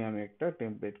এই নামে আমি একটা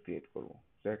টেমপ্লেট ক্রিয়েট করব।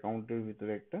 তো অ্যাকাউন্টের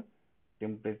ভিতরে একটা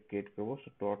টেমপ্লেট ক্রিয়েট করব, সো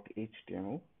ডট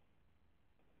এইচটিএমএল।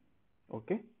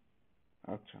 ওকে,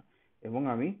 আচ্ছা, এবং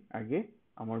আমি আগে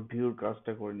আমার ভিউর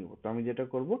কাজটা করে নিব। তো আমি যেটা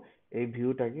করব, এই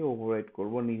ভিউটাকে ওভাররাইড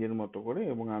করব নিজের মতো করে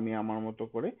এবং আমি আমার মতো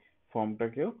করে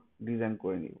ফর্মটাকেও ডিজাইন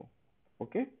করে নিব।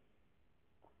 ওকে,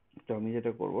 তো আমি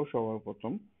যেটা করব, সবার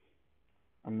প্রথম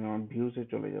আমি আমার ভিউসে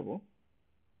চলে যাব।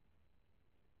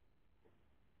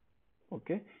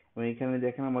 ওকে, এবং এখানে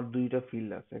দেখেন আমার দুইটা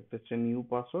ফিল্ড আছে, একটা হচ্ছে নিউ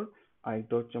পাসওয়ার্ড আর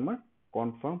একটা হচ্ছে আমার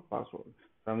কনফার্ম পাসওয়ার্ড।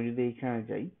 তো আমি যদি এইখানে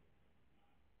যাই,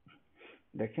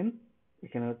 দেখেন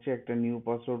এখানে হচ্ছে একটা নিউ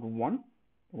পাসওয়ার্ড ওয়ান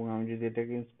এবং আমি যদি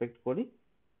এটাকে ইন্সপেক্ট করি,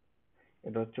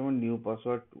 এটা হচ্ছে আমার নিউ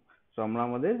পাসওয়ার্ড টু। সো আমরা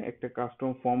আমাদের একটা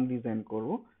কাস্টম ফর্ম ডিজাইন করব,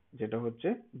 যেটা হচ্ছে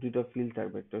দুইটা ফিল্ড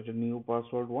থাকবে, একটা হচ্ছে নিউ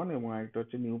পাসওয়ার্ড ওয়ান এবং আরেকটা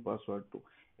হচ্ছে নিউ পাসওয়ার্ড টু।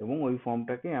 এবং ওই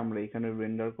ফর্মটাকে আমরা এখানে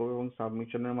রেন্ডার করবো এবং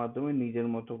সাবমিশনের মাধ্যমে নিজের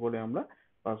মতো করে আমরা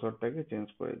পাসওয়ার্ডটাকে চেঞ্জ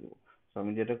করে দেবো। তো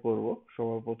আমি যেটা করব,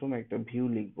 সবার প্রথম একটা ভিউ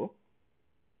লিখবো,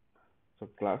 তো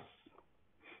ক্লাস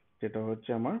যেটা হচ্ছে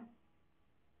আমার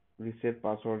রিসেট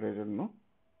পাসওয়ার্ডের জন্য।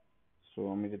 সো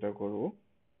আমি যেটা করব,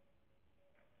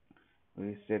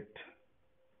 রিসেট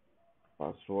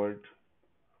পাসওয়ার্ড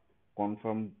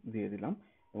কনফার্ম দিয়ে দিলাম,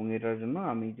 এবং এটার জন্য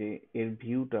আমি যে এর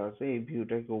ভিউটা আছে এই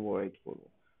ভিউটাকে ওভাররাইট করব।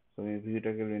 তো আমি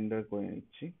ভিউটাকে রেন্ডার করে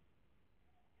নিচ্ছি।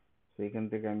 তো এখান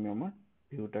থেকে আমি আমার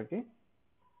ভিউটাকে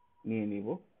নিয়ে নিব।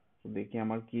 তো দেখি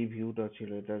আমার কি ভিউটা ছিল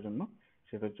এটার জন্য,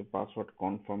 সেটা হচ্ছে পাসওয়ার্ড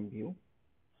কনফার্ম ভিউ।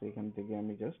 তো এখান থেকে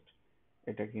আমি জাস্ট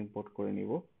এটাকে ইম্পোর্ট করে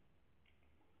নিব।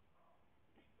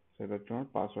 সেটা হচ্ছে আমার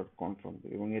পাসওয়ার্ড কনফার্ম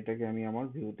ভিউ, এবং এটাকে আমি আমার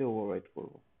ভিউতে ওভাররাইট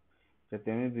করব, যাতে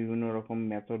আমি বিভিন্ন রকম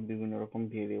মেথড, বিভিন্ন রকম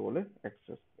ভেরিয়েবলের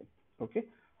অ্যাক্সেস পাই। ওকে,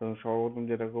 তো সর্বপ্রথম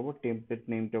যেটা করব, টেমপ্লেট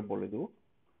নেমটা বলে দেবো।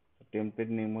 টেমপ্লেট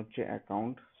নেম হচ্ছে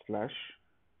অ্যাকাউন্ট স্ল্যাশ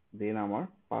দেন আমার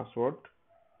password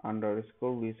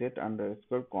underscore reset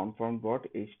underscore confirm dot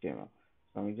HTML.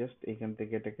 আমি জাস্ট এখান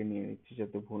থেকে এটাকে নিয়ে নিচ্ছি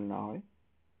যাতে ভুল না হয়।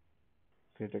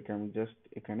 সেটাকে আমি জাস্ট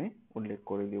এখানে উল্লেখ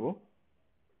করে দিব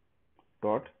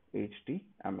ডট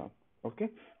এইচটিএমএল। ওকে,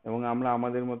 এবং আমরা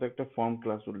আমাদের মতো একটা ফর্ম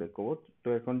ক্লাস উল্লেখ করব। তো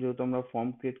এখন যেহেতু আমরা ফর্ম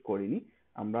ক্রিয়েট করিনি,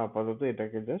 আমরা আপাতত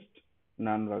এটাকে জাস্ট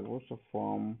নান রাখবো। সো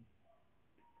ফর্ম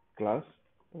ক্লাস,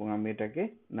 এবং আমি এটাকে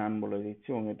নান বলে দিচ্ছি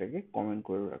এবং এটাকে কমেন্ট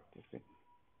করে রাখতেছি।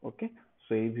 ওকে,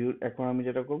 সো এই ভিউ, এখন আমি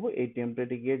যেটা করব, এই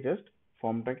টেমপ্লেটে গিয়ে জাস্ট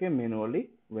ফর্মটাকে ম্যানুয়ালি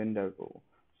রেন্ডার করব।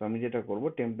 সো আমি যেটা করব,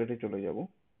 টেমপ্লেটে চলে যাব,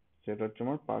 সেটা হচ্ছে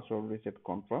আমার পাসওয়ার্ড রিসেট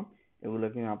কনফার্ম।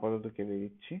 এগুলোকে আমি আপাতত কেটে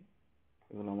দিচ্ছি,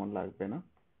 এগুলো আমার লাগবে না।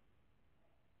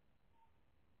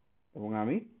 এবং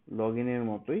আমি লগ ইনের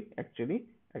মতোই অ্যাকচুয়ালি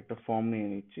একটা ফর্ম নিয়ে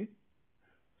নিচ্ছি।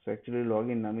 সো অ্যাকচুয়ালি লগ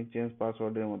ইন, আমি চেঞ্জ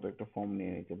পাসওয়ার্ডের মতো একটা ফর্ম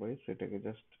নিয়ে নিতে পারি। সেটাকে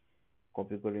জাস্ট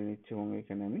কপি করে নিচ্ছি এবং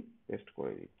এখানে আমি পেস্ট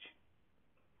করে দিচ্ছি।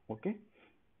 ওকে,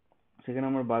 সেখানে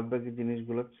আমার বাদ বাকি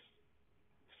জিনিসগুলো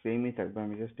সেমই থাকবে,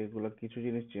 আমি জাস্ট এগুলো কিছু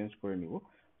জিনিস চেঞ্জ করে নিব।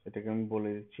 সেটাকে আমি বলে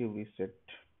দিচ্ছি রিসেট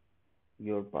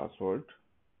ইওর পাসওয়ার্ড,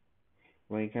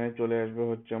 এবং এখানে চলে আসবে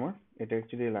হচ্ছে আমার, এটা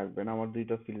অ্যাকচুয়ালি লাগবে না, আমার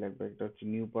দুইটা ফিল্ড লাগবে, একটা হচ্ছে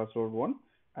নিউ পাসওয়ার্ড ওয়ান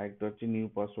আর একটা হচ্ছে নিউ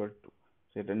পাসওয়ার্ড টু।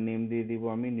 সেটার নেম দিয়ে দিব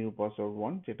আমি নিউ পাসওয়ার্ড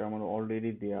ওয়ান, যেটা আমার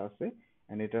অলরেডি দেওয়া আছে,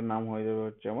 এন্ড এটার নাম হয়ে যাবে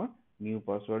হচ্ছে আমার নিউ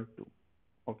পাসওয়ার্ড টু।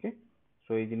 ওকে,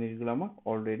 সো এই জিনিসগুলো আমার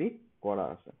অলরেডি করা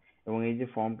আছে, এবং এই যে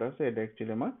ফর্মটা আছে এটা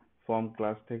অ্যাকচুয়ালি আমার ফর্ম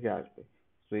ক্লাস থেকে আসবে।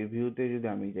 সো এই ভিউতে যদি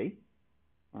আমি যাই,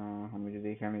 আমি যদি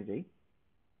এখানে যাই,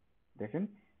 দেখেন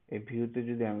এই ভিউতে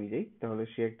যদি আমি যাই, তাহলে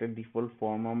সে একটা ডিফল্ট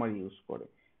ফর্ম আমার ইউজ করে।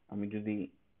 আমি যদি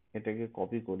এটাকে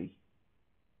কপি করি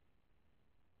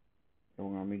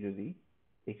এবং আমি যদি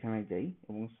এখানে যাই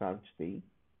এবং সার্চ দিই,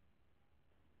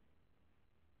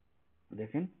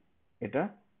 দেখেন এটা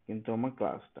কিন্তু আমার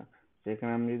ক্লাসটা।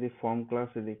 সেখানে আমি যদি ফর্ম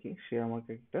ক্লাসে দেখি, সে আমাকে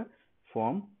একটা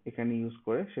ফর্ম এখানে ইউজ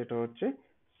করে, সেটা হচ্ছে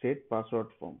সেট পাসওয়ার্ড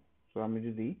ফর্ম। তো আমি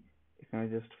যদি এখানে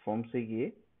জাস্ট ফর্মসে গিয়ে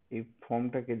এই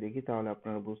ফর্মটাকে দেখি, তাহলে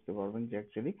আপনারা বুঝতে পারবেন যে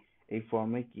অ্যাকচুয়ালি এই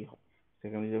ফর্মে কি হয়।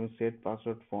 সেখানে যদি আমি সেট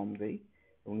পাসওয়ার্ড ফর্ম দেই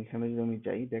এবং এখানে যদি আমি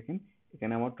যাই, দেখেন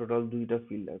এখানে আমার টোটাল দুইটা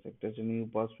ফিল্ড আছে, একটা হচ্ছে নিউ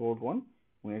পাসওয়ার্ড ওয়ান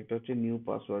এবং একটা হচ্ছে নিউ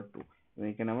পাসওয়ার্ড টু। এবং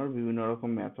এখানে আমার বিভিন্ন রকম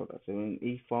মেথড আছে, এবং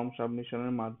এই ফর্ম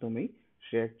সাবমিশনের মাধ্যমেই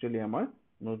সে অ্যাকচুয়ালি আমার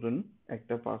নতুন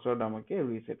একটা পাসওয়ার্ড আমাকে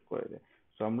রিসেট করে দেয়।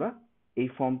 সো আমরা এই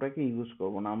ফর্মটাকে ইউজ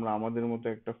করব না, আমরা আমাদের মতো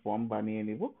একটা ফর্ম বানিয়ে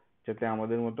নিব, যাতে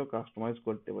আমাদের মতো কাস্টমাইজ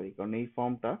করতে পারি। কারণ এই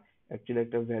ফর্মটা অ্যাকচুয়ালি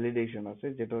একটা ভ্যালিডেশন আছে,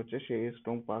 যেটা হচ্ছে সে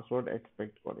স্ট্রং পাসওয়ার্ড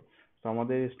এক্সপেক্ট করে। তো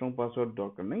আমাদের স্ট্রং পাসওয়ার্ড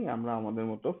দরকার নেই, আমরা আমাদের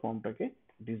মতো ফর্মটাকে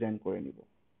ডিজাইন করে নিব।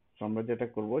 তো আমরা যেটা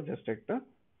করব, জাস্ট একটা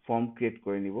ফর্ম ক্রিয়েট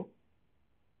করে নিব।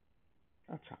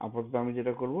 আচ্ছা, আপাতত আমি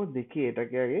যেটা করব, দেখি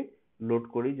এটাকে আগে লোড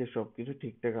করি যে সবকিছু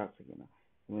ঠিকঠাক আছে কিনা।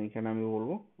 এবং এখানে আমি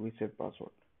বলবো reset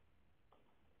password.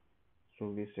 So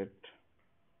reset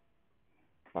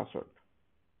password,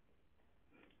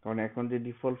 কারণ এখন যে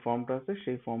ডিফল্ট ফর্মটা আছে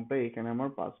সেই ফর্মটাই এখানে আমার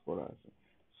পাস করা আছে।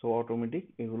 সো অটোমেটিক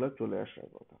এগুলো চলে আসার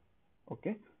কথা।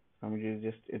 ওকে, আমি যদি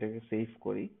জাস্ট এটাকে সেভ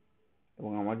করি,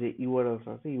 এবং আমার যে ইউআরএলস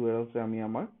আছে, ইউআরএলস এ আমি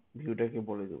আমার ভিউটাকে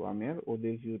বলে দেবো, আমি আর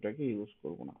ওদের ভিউটাকে ইউজ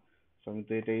করব না। তো আমি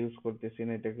তো এটা ইউজ করতেছি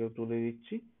না, এটাকেও তুলে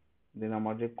দিচ্ছি। দেন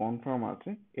আমার যে কনফার্ম আছে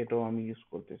এটাও আমি ইউজ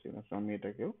করতেছি না, তো আমি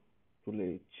এটাকেও তুলে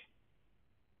দিচ্ছি।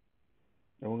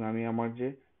 এবং আমি আমার যে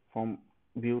ফর্ম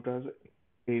ভিউটা আছে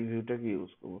এই ভিউটাকে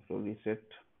ইউজ করবো। তো reset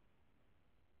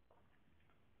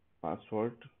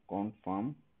password confirm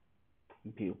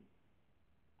view,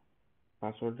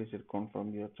 password reset confirm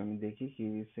view হচ্ছে, আমি দেখি কি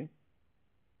দিছে।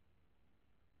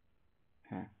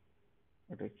 হ্যাঁ,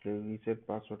 এটা actually reset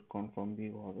password confirm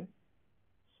view হবে।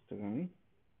 সেটাকে আমি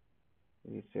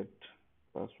রিসেট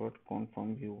পাসওয়ার্ড কনফার্ম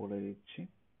ভিউ বলে দিচ্ছি,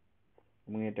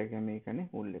 এবং এটাকে আমি এখানে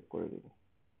উল্লেখ করে দেব।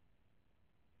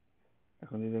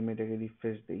 এখন যদি আমি এটাকে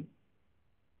রিফ্রেশ দিই,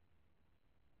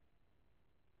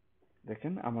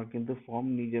 দেখেন আমার কিন্তু ফর্ম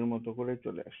নিজের মতো করে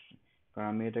চলে আসছে, কারণ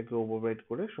আমি এটাকে ওভাররাইট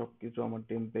করে সবকিছু আমার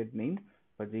টেমপ্লেট নেম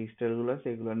বা যে স্টাইল গুলো আছে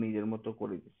এগুলো নিজের মতো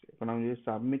করে দিচ্ছি। এখন আমি যদি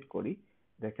সাবমিট করি,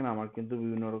 দেখেন আমার কিন্তু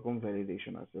বিভিন্ন রকম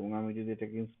ভ্যালিডেশন আছে, এবং আমি যদি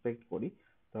এটাকে ইন্সপেক্ট করি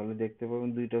তাহলে দেখতে পাবেন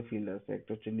দুইটা ফিল্ড আছে, একটা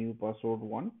হচ্ছে নিউ পাসওয়ার্ড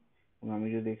 1, এবং আমি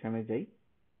যদি এখানে যাই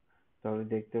তাহলে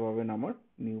দেখতে পাবেন আমার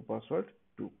নিউ পাসওয়ার্ড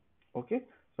 2। ওকে,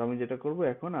 তো আমি যেটা করব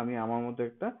এখন, আমি আমার মতো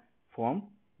একটা ফর্ম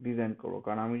ডিজাইন করব,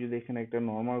 কারণ আমি যদি এখানে একটা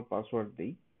নর্মাল পাসওয়ার্ড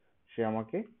দিই সে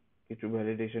আমাকে কিছু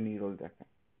ভ্যালিডেশন ইরর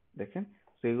দেখায়। দেখেন,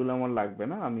 সেগুলো আমার লাগবে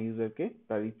না, আমি ইউজারকে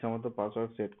তার ইচ্ছা মতো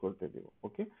পাসওয়ার্ড সেট করতে দেব।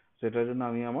 ওকে, সেটার জন্য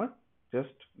আমি আমার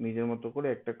জাস্ট নিজের মতো করে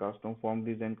একটা কাস্টম ফর্ম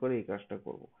ডিজাইন করে এই কাজটা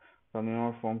করব। তো আমি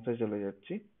আমার ফর্মসে চলে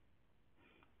যাচ্ছি,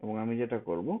 এবং আমি যেটা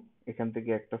করব, এখান থেকে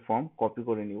একটা ফর্ম কপি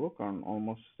করে নিব, কারণ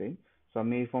অলমোস্ট সেম। সো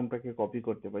আমি এই ফর্মটাকে কপি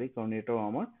করতে পারি, কারণ এটাও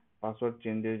আমার পাসওয়ার্ড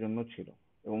চেঞ্জের জন্য ছিল,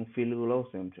 এবং ফিল্ড গুলোও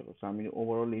সেম ছিল। সো আমি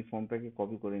ওভারঅল এই ফর্মটাকে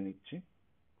কপি করে নিচ্ছি।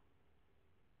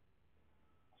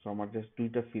 সো আমার জাস্ট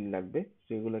দুইটা ফিল্ড লাগবে,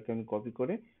 সেগুলোকে আমি কপি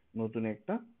করে নতুন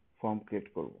একটা ফর্ম ক্রিয়েট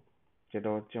করব, যেটা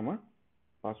হচ্ছে আমার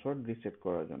পাসওয়ার্ড রিসেট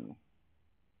করার জন্য।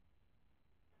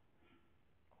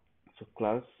 সো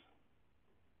ক্লাস,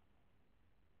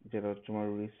 যেটা হচ্ছে আমার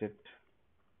রিসেট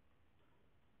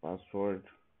পাসওয়ার্ড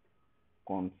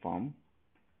কনফার্ম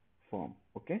ফর্ম।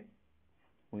 ওকে,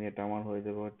 এবং এটা আমার হয়ে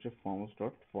যাবে হচ্ছে ফর্মস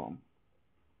ডট ফর্ম,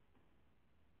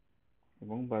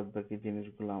 এবং বাদ বাকি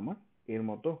জিনিসগুলো আমার এর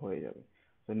মতো হয়ে যাবে।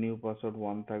 তো নিউ পাসওয়ার্ড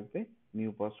 1 থাকবে,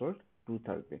 নিউ পাসওয়ার্ড 2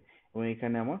 থাকবে, এবং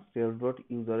এখানে আমার সেলফ ডট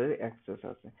ইউজারের অ্যাক্সেস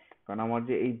আছে, কারণ আমার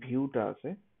যে এই ভিউটা আছে,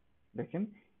 দেখেন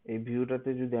এই ভিউটাতে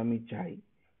যদি আমি যাই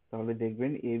তাহলে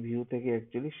দেখবেন এই ভিউ থেকে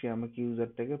অ্যাকচুয়ালি সে আমাকে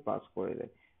ইউজারটাকে পাস করে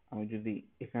দেয়। আমি যদি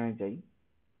এখানে যাই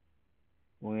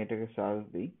এবং এটাকে সার্চ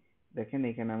দিই, দেখেন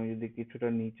এখানে আমি যদি কিছুটা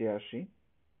নিচে আসি,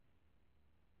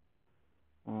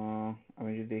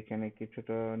 আমি যদি এখানে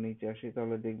কিছুটা নিচে আসি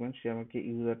তাহলে দেখবেন সে আমাকে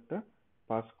ইউজারটা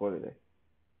পাস করে দেয়।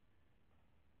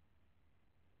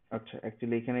 আচ্ছা,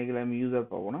 অ্যাকচুয়ালি এখানে গেলে আমি ইউজার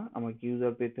পাবো না, আমাকে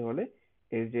ইউজার পেতে হলে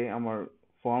এই যে আমার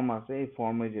ফর্ম আছে এই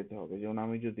ফর্মে যেতে হবে। যেমন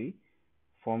আমি যদি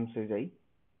ফর্মসে যাই,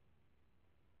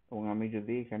 এবং আমি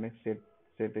যদি এখানে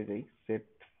সেটে যাই, সেট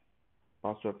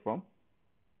পাসওয়ার্ড ফর্ম,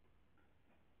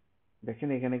 দেখেন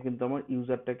এখানে কিন্তু আমার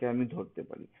ইউজারটাকে আমি ধরতে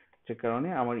পারি, সে কারণে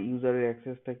আমার ইউজারের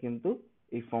অ্যাক্সেসটা কিন্তু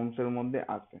এই ফর্মস এর মধ্যে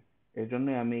আছে। এর জন্য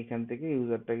আমি এখান থেকে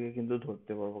ইউজারটাকে কিন্তু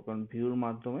ধরতে পারবো, কারণ ভিউর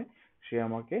মাধ্যমে সে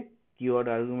আমাকে কিওয়ার্ড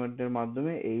আর্গুমেন্টের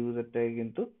মাধ্যমে এই ইউজারটাকে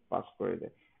কিন্তু পাস করে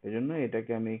দেয়। এজন্য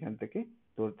এটাকে আমি এখান থেকে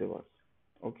ধরতে পারছি।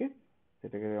 ওকে,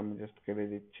 সেটাকে আমি জাস্ট কেটে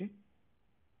দিচ্ছি,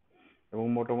 এবং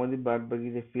মোটামুটি বাদ বাকি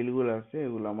যে ফিল্ড গুলো আছে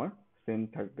এগুলো আমার সেম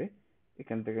থাকবে।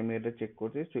 এখান থেকে আমি এটা চেক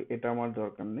করছি, তো এটা আমার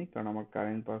দরকার নেই, কারণ আমার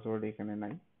কারেন্ট পাসওয়ার্ড এখানে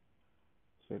নাই,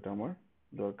 তো এটা আমার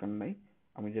দরকার নাই।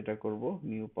 আমি যেটা করব,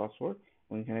 নিউ পাসওয়ার্ড,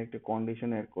 ওইখানে একটা কন্ডিশন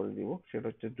অ্যাড করে দিব, সেটা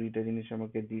হচ্ছে দুইটা জিনিস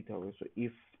আমাকে দিতে হবে। So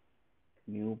if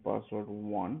new password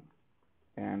 1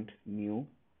 and new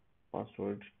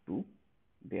password 2,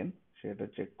 দেন সেটা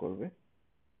চেক করবে।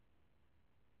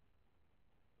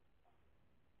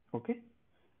 ওকে,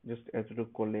 জাস্ট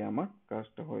এতটুকু করলে আমার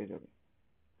কাজটা হয়ে যাবে।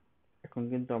 এখন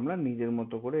কিন্তু আমরা নিজের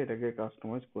মতো করে এটাকে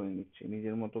কাস্টমাইজ করে নিচ্ছি,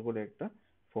 নিজের মতো করে একটা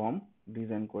ফর্ম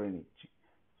ডিজাইন করে নিচ্ছি।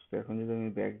 তো এখন যদি আমি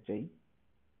ব্যাক যাই,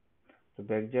 তো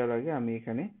ব্যাক যাওয়ার আগে আমি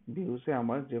এখানে ভিউসে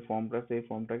আমার যে ফর্মটা আছে এই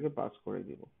ফর্মটাকে পাস করে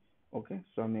দিব। ওকে,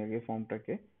 সো আমি আগে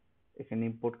ফর্মটাকে এখানে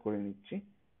ইম্পোর্ট করে নিচ্ছি।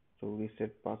 তো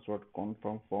রিসেট পাসওয়ার্ড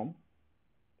কনফার্ম ফর্ম,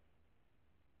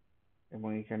 এবং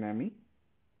এখানে আমি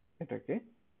এটাকে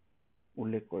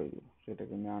উল্লেখ করে দিব,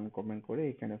 সেটাকে আমি আনকমেন্ট করে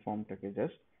এখানে ফর্মটাকে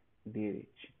জাস্ট দিয়ে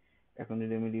দিচ্ছি। এখন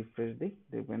যদি আমি রিফ্রেশ দিই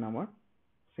দেখবেন আমার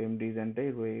সেম ডিজাইনটাই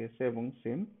রয়ে গেছে, এবং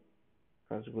সেম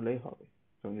কাজগুলাই হবে।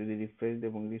 তো আমি যদি রিফ্রেশ দিই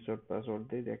এবং রিসেট পাসওয়ার্ড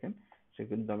দিই, দেখেন সে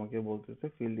কিন্তু আমাকে বলতেছে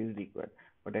ফিল্ড ইজ রিকোয়ার্ড।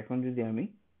 বাট এখন যদি আমি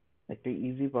একটা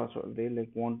ইজি পাসওয়ার্ড দিই, লাইক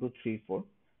 1 2 3 4,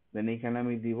 দেন এখানে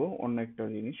আমি দিব অন্য একটা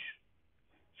জিনিস,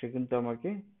 সে কিন্তু আমাকে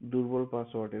দুর্বল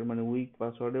পাসওয়ার্ডের মানে উইক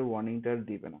পাসওয়ার্ডের ওয়ার্নিংটা আর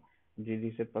দিবে না। যে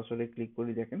রিসেট পাসওয়ার্ডে ক্লিক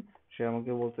করি, দেখেন সে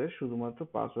আমাকে বলছে শুধুমাত্র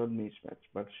পাসওয়ার্ড মিসম্যাচ,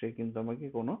 বাট সে কিন্তু আমাকে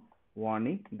কোনো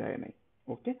ওয়ার্নিং দেয় নাই।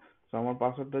 ওকে, তো আমার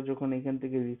পাসওয়ার্ডটা যখন এখান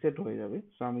থেকে রিসেট হয়ে যাবে,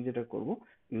 তো আমি যেটা করব,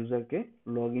 ইউজারকে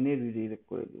লগ ইনে রিডিরেক্ট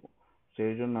করে দিব।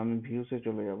 সেই জন্য আমি ভিউসে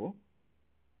চলে যাব,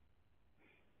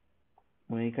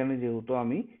 মানে এখানে যেহেতু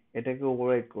আমি এটাকে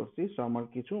ওভাররাইড করছি, সো আমার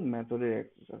কিছু মেথডের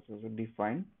অ্যাক্সেস আছে।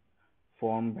 ডিফাইন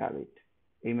ফর্ম ভ্যালিড,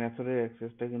 এই মেথডের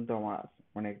অ্যাক্সেসটা কিন্তু আমার আছে,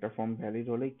 মানে একটা ফর্ম ভ্যালিড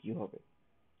হলে কি হবে,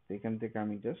 এখান থেকে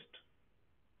আমি জাস্ট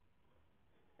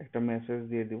একটা মেসেজ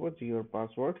দিয়ে দিব যে your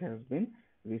password has been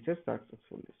reset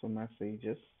successfully. So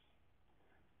messages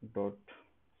dot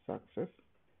success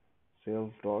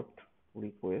self dot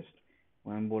request,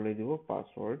 আমি বলে দিব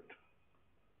পাসওয়ার্ড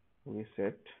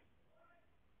রিসেট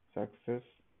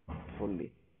সাকসেসফুলি।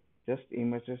 জাস্ট এই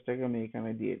মেসেজটাকে আমি এখানে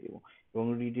দিয়ে দিব, এবং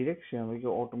রিডিরেক্ট সে আমাকে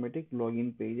অটোমেটিক লগ ইন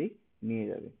পেজেই নিয়ে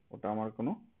যাবে, ওটা আমার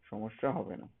কোনো সমস্যা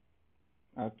হবে না।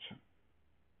 আচ্ছা,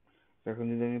 এখন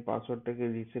যদি আমি পাসওয়ার্ডটাকে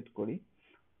রিসেট করি,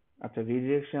 আচ্ছা,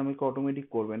 রিডিরেক্ট সে আমাকে অটোমেটিক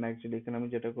করবে না, অ্যাকচুয়ালি এখানে আমি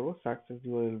যেটা করবো সাকসেস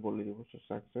ইউআরএল বলে দিব। So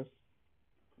success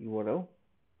URL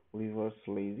reverse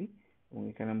lazy, এবং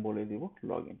এখানে আমি বলে দিব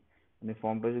লগ ইন। মানে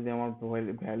ফর্মটা যদি আমার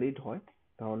ভ্যালিড হয়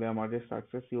তাহলে আমার যে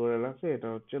সাকসেস ইউআরএল আছে এটা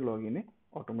হচ্ছে লগ ইনে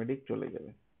অটোমেটিক চলে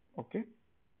যাবে। ওকে,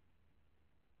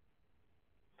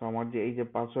 তো আমার যে এই যে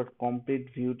পাসওয়ার্ড কমপ্লিট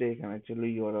ভিউটা এখানে ছিল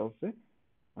ইউআরএলস এ,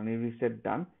 মানে রিসেট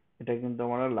ডান, এটা কিন্তু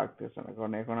আমার আর লাগতেছে না,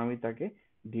 কারণ এখন আমি তাকে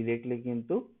ডিরেক্টলি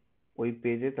কিন্তু ওই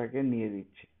পেজে তাকে নিয়ে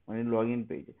দিচ্ছি, মানে লগ ইন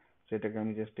পেজে। সেটাকে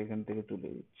আমি জাস্ট এখান থেকে তুলে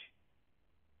দিচ্ছি,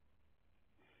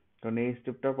 কারণ এই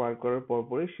স্টেপটা পার করার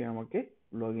পরপরই সে আমাকে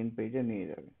লগ ইন পেজে নিয়ে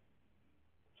যাবে।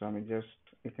 তো আমি জাস্ট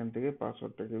এখান থেকে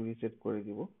পাসওয়ার্ডটাকে রিসেট করে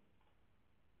দিব।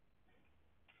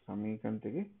 আমি এখান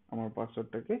থেকে আমার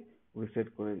পাসওয়ার্ডটাকে রিসেট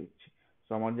করে দিচ্ছি। তো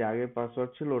আমার যে আগের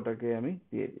পাসওয়ার্ড ছিল ওটাকে আমি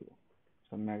দিয়ে দিব। তো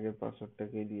আমি আগের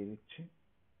পাসওয়ার্ডটাকে দিয়ে দিচ্ছি।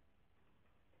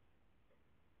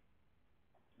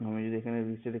 আমি যদি এখানে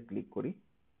রিসেটে ক্লিক করি,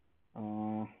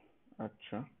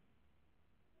 আচ্ছা,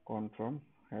 confirm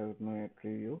has no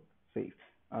attribute save.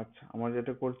 আচ্ছা, আমার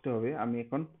যেটা করতে হবে, আমি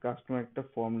এখন কাস্টমার একটা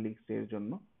ফর্ম লিখছি এর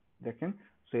জন্য, দেখেন।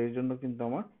 তো এর জন্য কিন্তু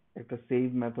আমার একটা সেভ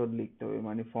মেথড লিখতে হবে,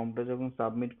 মানে ফর্মটা যখন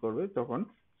সাবমিট করবে তখন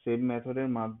সেভ মেথডের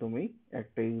মাধ্যমেই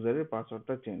একটা ইউজারের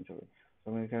পাসওয়ার্ডটা চেঞ্জ হবে। তো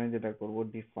আমি এখানে যেটা করব,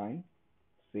 ডিফাইন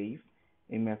সেভ,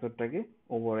 এই মেথডটাকে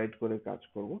ওভাররাইড করে কাজ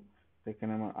করব। তো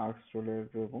এখানে আমার আর্কস চলে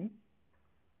আসবে এবং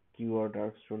কিওয়ার্ড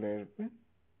আর্কস চলে আসবে,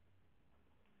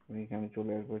 এখানে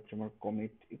চলে আসবে হচ্ছে আমার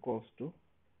কমিট ইকুয়ালস টু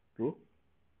ট্রু,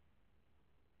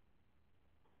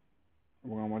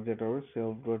 এবং আমার যেটা হবে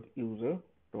self dot user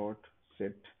dot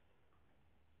set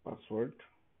password,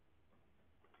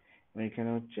 এখানে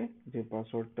হচ্ছে যে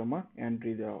পাসওয়ার্ডটা আমার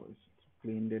এন্ট্রি দেওয়া হয়েছে,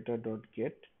 clean data dot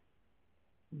gate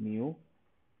new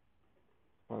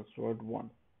password 1।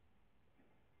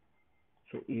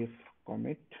 So if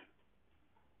commit,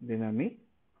 দেন আমি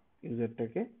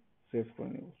ইউজারটাকে সেভ করে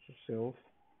নেব। So self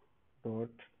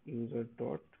dot user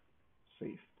dot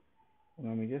save, এবং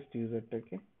আমি জাস্ট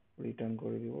ইউজারটাকে রিটার্ন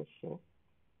করে দিব। সো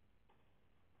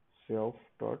সেলফ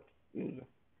ডট ইউজার,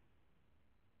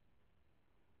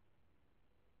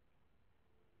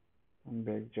 আমি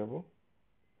ব্যাক যাব।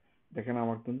 দেখেন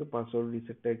আমার কিন্তু পাসওয়ার্ড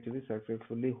রিসেটটা অ্যাকচুয়ালি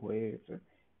সাকসেসফুলি হয়ে গেছে,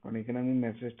 কারণ এখানে আমি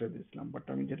মেসেজটা দিয়েছিলাম। বাট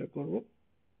আমি যেটা করব,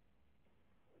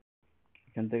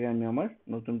 এখান থেকে আমি আমার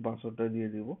নতুন পাসওয়ার্ডটা দিয়ে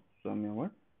দিব। তো আমি আমার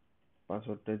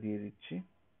পাসওয়ার্ডটা দিয়ে দিচ্ছি।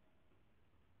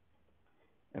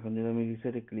 এখন যদি আমি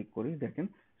রিসেটে ক্লিক করি, দেখেন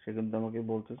সে কিন্তু আমাকে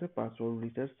বলতেছে পাসওয়ার্ড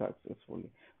রিসেট সাকসেসফুলি।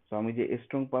 তো আমি যে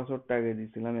স্ট্রং পাসওয়ার্ডটা আগে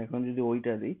দিয়েছিলাম, এখন যদি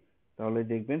ওইটা দিই তাহলে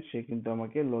দেখবেন সে কিন্তু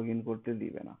আমাকে লগ ইন করতে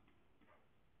দিবে না।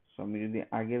 তো আমি যদি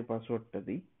আগের পাসওয়ার্ডটা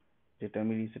দিই, যেটা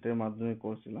আমি রিসেটের মাধ্যমে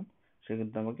করছিলাম, সে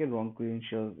কিন্তু আমাকে রং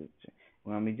ক্রিডেনশিয়ালস দিচ্ছে।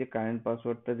 এবং আমি যে কারেন্ট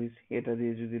পাসওয়ার্ডটা দিচ্ছি এটা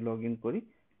দিয়ে যদি লগ ইন করি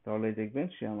তাহলে দেখবেন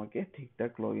সে আমাকে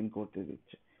ঠিকঠাক লগ ইন করতে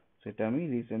দিচ্ছে। সেটা আমি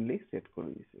রিসেন্টলি সেট করে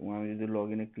দিচ্ছি, এবং আমি যদি লগ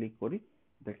ইনে ক্লিক করি,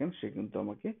 দেখেন সে কিন্তু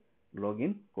আমাকে লগ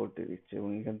ইন করতে দিচ্ছে, এবং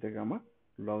এখান থেকে আমার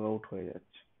লগ আউট হয়ে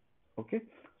যাচ্ছে। ওকে,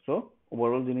 সো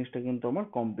ওভারঅল জিনিসটা কিন্তু আমার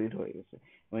কমপ্লিট হয়ে গেছে।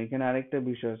 এবং এখানে আরেকটা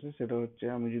বিষয় আছে, সেটা হচ্ছে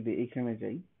আমি যদি এখানে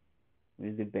যাই, আমি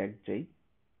যদি ব্যাক যাই,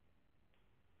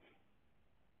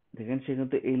 দেখেন সে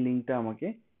কিন্তু এই লিঙ্কটা আমাকে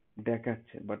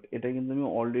দেখাচ্ছে, বাট এটা কিন্তু আমি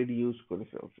অলরেডি ইউজ করে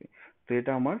ফেলছি। তো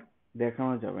এটা আমার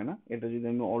দেখানো যাবে না। এটা যদি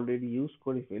আমি অলরেডি ইউজ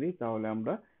করে ফেলি তাহলে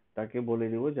আমরা তাকে বলে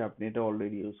দিব যে আপনি এটা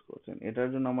অলরেডি ইউজ করছেন। এটার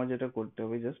জন্য আমার যেটা করতে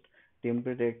হবে, জাস্ট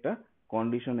টেমপ্লেটে একটা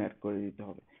কন্ডিশন অ্যাড করে দিতে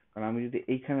হবে। কারণ আমি যদি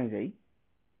এইখানে যাই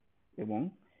এবং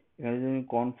এখানে যদি আমি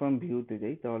কনফার্ম ভিউতে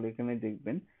যাই, তাহলে এখানে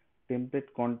দেখবেন টেমপ্লেট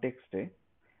কনটেক্সটে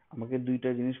আমাকে দুইটা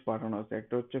জিনিস পাঠানো আছে।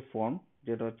 একটা হচ্ছে ফর্ম,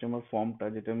 যেটা হচ্ছে আমার ফর্মটা,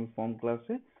 যেটা আমি ফর্ম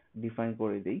ক্লাসে ডিফাইন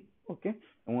করে দিই। ওকে,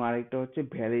 এবং আরেকটা হচ্ছে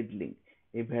ভ্যালিড লিঙ্ক।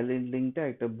 এই ভ্যালিড লিঙ্কটা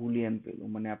একটা বুলিয়ান ভ্যালু,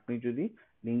 মানে আপনি যদি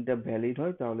লিঙ্কটা ভ্যালিড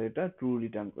হয় তাহলে এটা ট্রু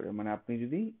রিটার্ন করে, মানে আপনি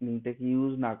যদি লিঙ্কটাকে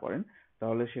ইউজ না করেন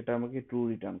তাহলে সেটা আমাকে ট্রু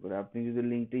রিটার্ন করে, আপনি যদি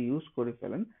লিঙ্কটা ইউজ করে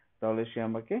ফেলেন তাহলে সে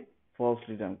আমাকে ফলস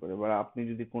রিটার্ন করে, বা আপনি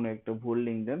যদি কোনো একটা ভুল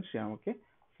লিঙ্ক দেন সে আমাকে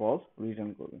ফলস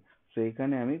রিটার্ন করবে। তো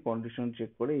এখানে আমি কন্ডিশন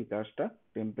চেক করে এই কাজটা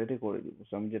টেমপ্লেটে করে দিব।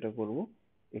 তো আমি যেটা করব,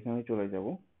 এখানে চলে যাব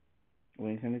এবং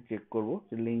এখানে চেক করব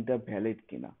যে লিঙ্কটা ভ্যালিড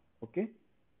কিনা। ওকে,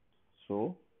 সো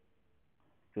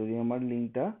যদি আমার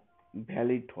লিঙ্কটা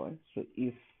ভ্যালিড হয়, সো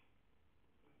ইফ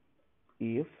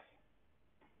ইফ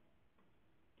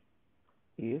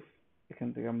ইফ এখান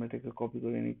থেকে আমরা এটাকে কপি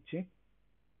করে নিচ্ছি।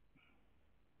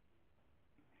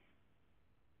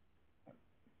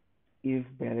 ইফ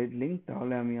ভ্যালিড লিঙ্ক,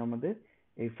 তাহলে আমি আমাদের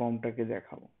এই ফর্মটাকে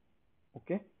দেখাবো।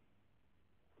 ওকে,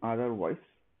 আদারওয়াইজ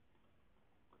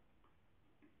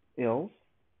এলস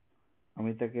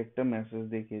আমি তাকে একটা মেসেজ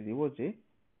দেখিয়ে দিব যে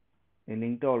এই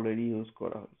লিঙ্কটা অলরেডি ইউজ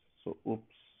করা হয়েছে। সো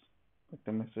উপস,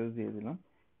 একটা মেসেজ দিয়ে দিলাম,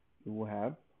 ইউ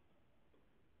হ্যাভ,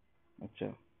 আচ্ছা,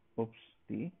 উপস,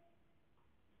 দি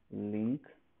link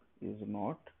is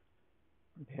not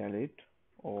valid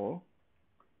or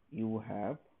you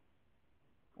have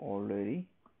already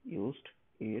used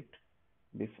it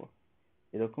before।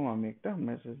 এরকম আমি একটা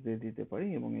মেসেজ দিয়ে দিতে পারি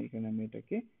এবং এখানে আমি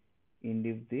এটাকে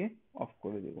ইন্ডিফ দিয়ে অফ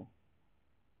করে দেব।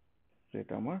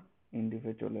 সেটা আমার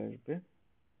ইন্ডিফে চলে আসবে,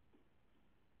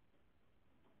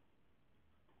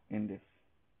 ইন্ডিফ।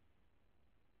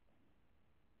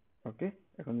 ওকে,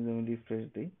 এখন যদি আমি রিফ্রেশ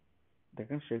দিই,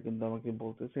 দেখেন সে কিন্তু আমাকে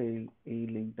বলতেছে এই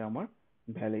লিঙ্কটা আমার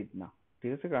ভ্যালিড না,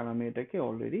 ঠিক আছে, কারণ আমি এটাকে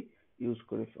অলরেডি ইউজ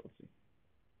করে ফেলছি।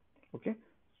 ওকে,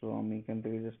 সো আমি এখান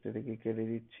থেকে জাস্ট এটাকে কেটে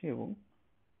দিচ্ছি এবং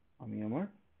আমি আমার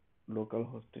লোকাল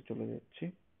হোস্টে চলে যাচ্ছি।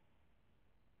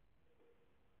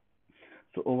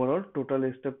 তো ওভারঅল টোটাল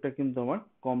স্টেপটা কিন্তু আমার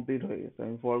কমপ্লিট হয়ে গেছে।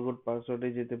 আমি ফরগট পাসওয়ার্ডে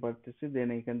যেতে পারতেছি, দেন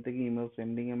এখান থেকে ইমেল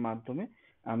সেন্ডিং এর মাধ্যমে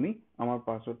আমি আমার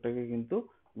পাসওয়ার্ডটাকে কিন্তু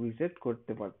রিসেট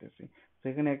করতে পারতেছি।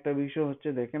 সেখানে একটা বিষয় হচ্ছে,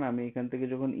 দেখেন আমি এখান থেকে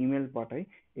যখন ইমেল পাঠাই,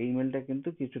 এই ইমেলটা কিন্তু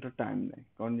কিছুটা টাইম নেয়,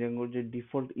 কারণ Django যে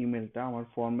ডিফল্ট ইমেলটা আমার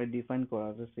ফর্মে ডিফাইন করা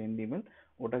আছে সেন্ড ইমেল,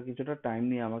 ওটা কিছুটা টাইম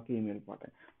নিয়ে আমাকে ইমেল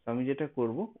পাঠায়। তো আমি যেটা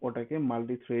করব, ওটাকে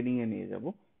মাল্টি থ্রেডিং এ নিয়ে যাব,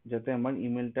 যাতে আমার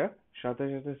ইমেলটা সাথে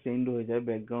সাথে সেন্ড হয়ে যায়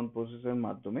ব্যাকগ্রাউন্ড প্রসেসের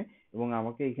মাধ্যমে এবং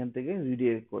আমাকে এখান থেকে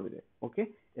রিডাইরেক্ট করে দেয়। ওকে,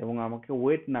 এবং আমাকে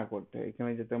ওয়েট না করতে হয় এখানে,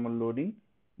 যাতে আমার লোডিং,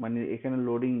 মানে এখানে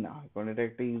লোডিং না হয়, কারণ এটা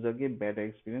একটা ইউজারকে ব্যাড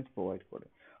এক্সপিরিয়েন্স প্রোভাইড করে।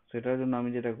 সেটার জন্য আমি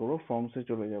যেটা করবো, ফর্মসে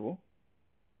চলে যাব,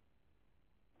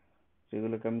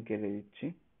 সেগুলোকে আমি কেটে দিচ্ছি।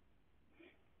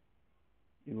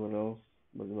 এগুলো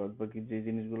বাদ বাকি যে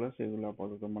জিনিসগুলো আছে সেগুলো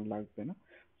আপাতত আমার লাগবে না।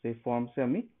 সেই ফর্মসে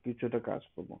আমি কিছুটা কাজ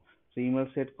করবো। সেই ইমেল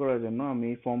সেট করার জন্য আমি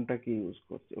এই ফর্মটাকে ইউজ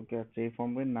করছি। ওকে, আচ্ছা এই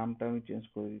ফর্মের নামটা আমি চেঞ্জ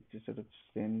করে দিচ্ছি, সেটা হচ্ছে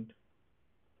সেন্ড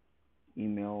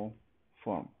ইমেল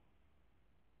ফর্ম,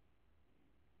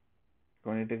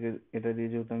 কারণ এটা দিয়ে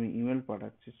যেহেতু আমি ইমেল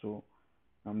পাঠাচ্ছি, সো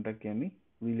নামটাকে আমি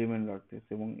রিলেভেন্ট রাখতেছি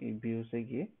এবং এই ভিউসে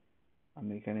গিয়ে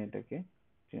আমি এখানে এটাকে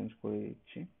চেঞ্জ করে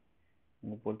দিচ্ছি,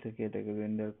 উপর থেকে এটাকে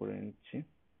রেন্ডার করে নিচ্ছি।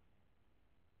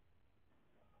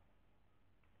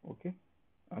 ওকে,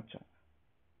 আচ্ছা,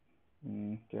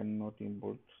 can not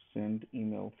import send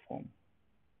email form,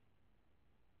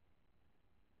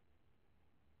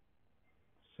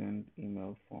 send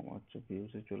email form. আচ্ছা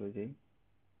ভিউসে চলে যাই,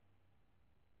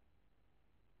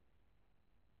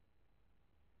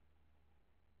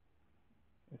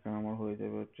 এখানে আমার হয়ে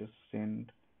যাবে হচ্ছে সেন্ড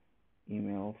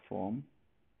ইমেল ফর্ম।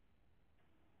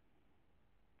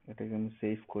 এটাকে আমি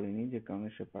সেভ করিনি যে কারণে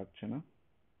সে পাচ্ছে না।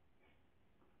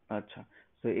 আচ্ছা,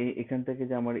 তো এখান থেকে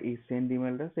যে আমার এই সেন্ড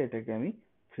ইমেলটা আছে, এটাকে আমি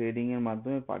থ্রেডিং এর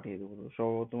মাধ্যমে পাঠিয়ে দেবো। তো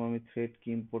সর্বপ্রথম আমি থ্রেড কি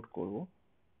ইম্পোর্ট করব,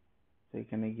 তো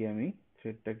এখানে গিয়ে আমি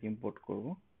থ্রেডটাকে ইম্পোর্ট করব।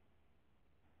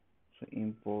 সো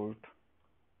ইম্পোর্ট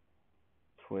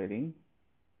থ্রেডিং,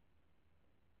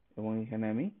 এবং এখানে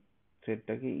আমি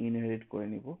থ্রেডটাকে ইনহেরিট করে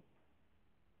নিব।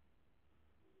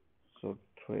 So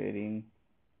threading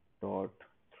dot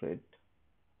thread.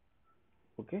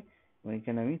 ওকে, এবং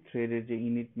এখানে আমি থ্রেডের যে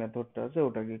ইনিট মেথডটা আছে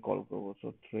ওটাকে কল করব। So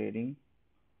threading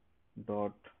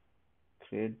dot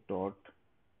thread dot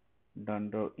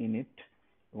ডান্ডার ইনিট,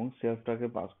 এবং সেলফটাকে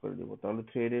পাস করে দিব। তাহলে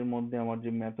থ্রেডের মধ্যে আমার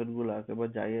যে মেথড গুলো আছে বা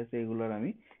যাই আছে এগুলোর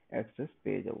আমি অ্যাক্সেস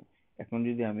পেয়ে যাব। এখন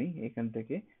যদি আমি এখান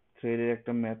থেকে থ্রেডের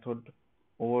একটা মেথড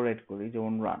ওভাররাইড করি,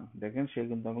 যেমন রান, দেখেন সে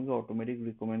কিন্তু আমাকে অটোমেটিক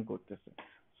রিকমেন্ড করতেছে।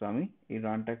 সো আমি এই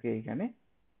রানটাকে এখানে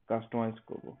কাস্টমাইজ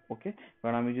করব। ওকে,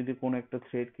 কারণ আমি যদি কোনো একটা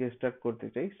থ্রেডকে স্টার্ট করতে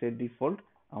চাই, সে ডিফল্ট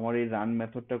আমার এই রান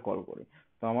মেথডটা কল করে।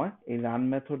 তো আমার এই রান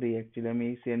মেথডেই অ্যাকচুয়ালি আমি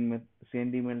এই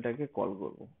সেন্ড ইমেলটাকে কল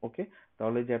করব। ওকে,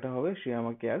 তাহলে যেটা হবে, সে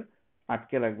আমাকে আর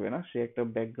আটকে রাখবে না, সে একটা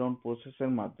ব্যাকগ্রাউন্ড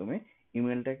প্রসেসের মাধ্যমে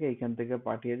ইমেলটাকে এখান থেকে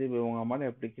পাঠিয়ে দেবে এবং আমার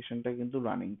অ্যাপ্লিকেশনটা কিন্তু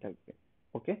রানিং থাকবে।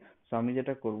 ওকে, সো আমি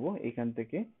যেটা করব, এখান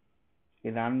থেকে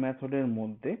এই রান মেথডের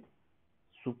মধ্যে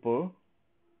সুপার,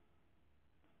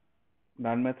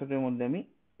 রান মেথডের মধ্যে আমি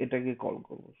এটাকে কল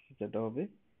করব, যেটা হবে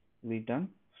রিটার্ন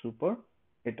সুপার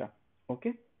এটা।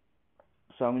 ওকে,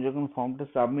 সো আমি যখন ফর্মটা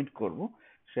সাবমিট করব,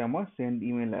 সে আমার সেন্ড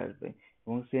ইমেল আসবে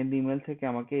এবং সেন্ড ইমেল থেকে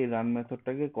আমাকে এই রান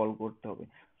মেথডটাকে কল করতে হবে।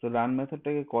 তো রান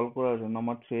মেথডটাকে কল করার জন্য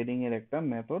আমার থ্রেডিং এর একটা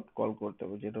মেথড কল করতে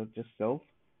হবে, যেটা হচ্ছে সেলফ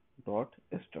ডট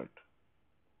স্টার্ট,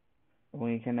 এবং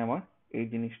এখানে আমার এই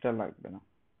জিনিসটা লাগবে না।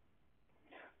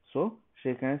 সো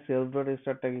সেখানে সেলফ ডট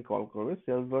স্টার্টটাকে কল করবে।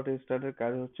 সেলফ ডট স্টার্টের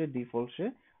কাজ হচ্ছে ডিফল্ট সে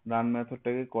রান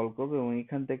মেথডটাকে কল করবে এবং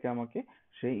এখান থেকে আমাকে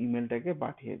সেই ইমেলটাকে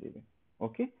পাঠিয়ে দেবে।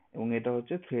 ওকে, এবং এটা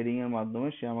হচ্ছে থ্রেডিং এর মাধ্যমে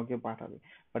সে আমাকে পাঠাবে।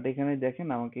 বাট এখানে দেখেন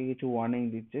আমাকে কিছু ওয়ার্নিং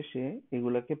দিচ্ছে, সে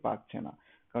এগুলাকে পাচ্ছে না,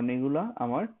 কারণ এগুলা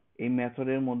আমার এই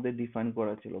মেথডের মধ্যে ডিফাইন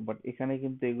করা ছিল, বাট এখানে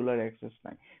কিন্তু এগুলার অ্যাক্সেস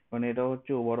নাই, কারণ এটা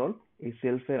হচ্ছে ওভারঅল এই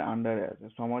সেলফের আন্ডারে আছে।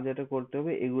 সো আমার যেটা করতে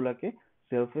হবে, এগুলাকে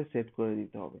সেলফে সেট করে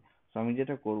দিতে হবে। সো আমি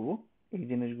যেটা করব, এই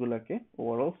জিনিসগুলাকে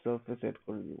ওভারঅল সেলফে সেট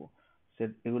করে দিব।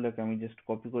 এগুলাকে আমি জাস্ট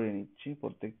কপি করে নিচ্ছি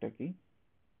প্রত্যেকটাকেই।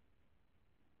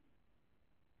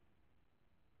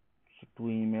 to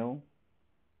email,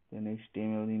 then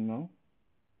HTML email,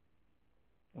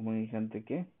 এবং এখান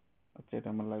থেকে আচ্ছা এটা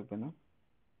আমার লাগবে না,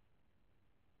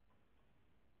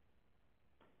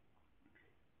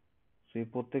 সেই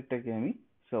প্রত্যেকটাকে আমি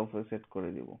সেলফে সেট করে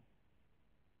দিব।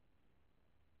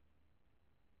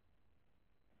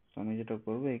 আমি যেটা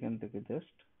করবো এখান থেকে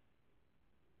জাস্ট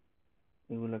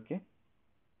এগুলাকে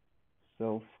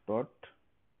self dot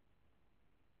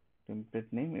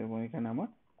template name এবং এখানে আমার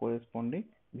corresponding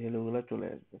value গুলা চলে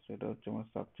আসবে। সেটা হচ্ছে আমার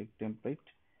subject template,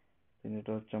 then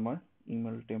এটা হচ্ছে আমার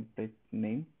email template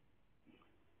name,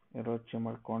 এটা হচ্ছে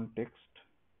আমার context,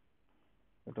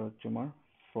 এটা হচ্ছে আমার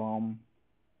from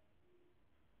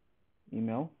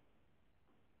email,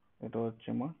 এটা হচ্ছে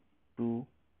আমার to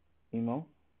email,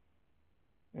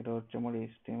 এটা হচ্ছে আমার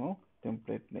HTML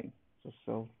template name। so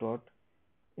self dot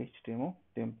HTML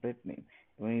template name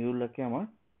এবং এগুলোকে আমার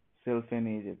সেলফে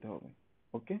নিয়ে যেতে হবে।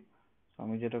 ওকে,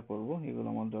 আমি যেটা করব এগুলো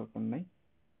আমার দরকার নাই,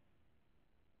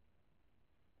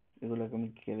 এগুলোকে আমি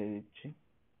কেটে দিচ্ছি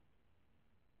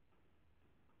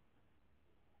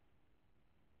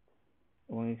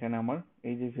এবং এখানে আমার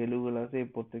এই যে ভ্যালু গুলো আছে এই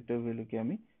প্রত্যেকটা ভ্যালুকে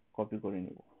আমি কপি করে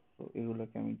নিব। তো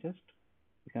এগুলোকে আমি জাস্ট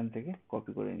এখান থেকে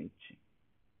কপি করে নিচ্ছি।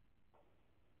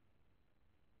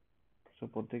 তো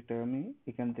প্রত্যেকটা আমি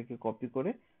এখান থেকে কপি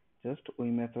করে জাস্ট ওই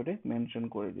মেথডে মেনশন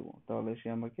করে দিব, তাহলে সে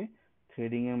আমাকে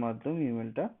থ্রেডিং এর মাধ্যমে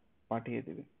ইমেলটা পাঠিয়ে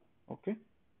দেবে। ওকে,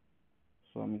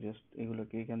 সো আমি জাস্ট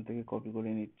এগুলোকে এখান থেকে কপি করে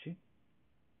নিচ্ছি।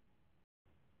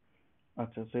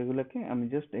 আচ্ছা, তো এগুলাকে আমি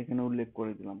জাস্ট এখানে উল্লেখ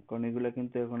করে দিলাম, কারণ এগুলা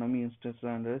কিন্তু এখন আমি ইনস্ট্যান্স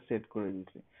আন্ডারে সেট করে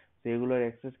দিয়েছি। তো এগুলোর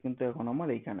অ্যাক্সেস কিন্তু এখন আমার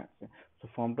এইখানে আছে। তো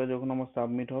ফর্মটা যখন আমার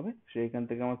সাবমিট হবে সে এখান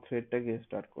থেকে আমার থ্রেডটাকে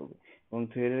স্টার্ট করবে এবং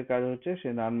থ্রেডের কাজ হচ্ছে সে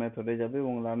রান মেথডে যাবে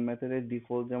এবং রান মেথডের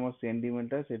ডিফল্ট যে আমার সেন্ড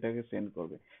ইমেলটা সেটাকে সেন্ড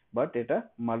করবে, বাট এটা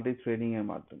মাল্টি থ্রেডিং এর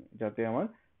মাধ্যমে, যাতে আমার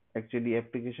অ্যাকচুয়ালি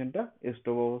অ্যাপ্লিকেশনটা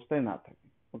স্টপ অবস্থায় না থাকে।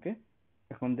 ওকে,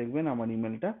 এখন দেখবেন আমার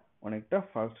ইমেলটা অনেকটা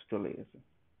ফাস্ট চলে গেছে।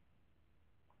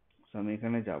 তো আমি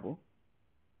এখানে যাব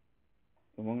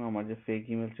এবং আমার যে ফেক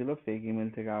ইমেল ছিল ফেক ইমেল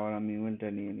থেকে আবার আমি ইমেলটা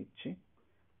নিয়ে নিচ্ছি।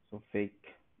 সো ফেক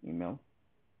ইমেল,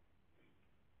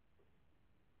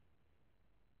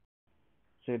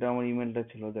 সেটা আমার ইমেলটা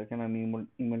ছিল, দেখেন আমি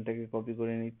ইমেলটাকে কপি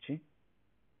করে নিচ্ছি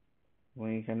এবং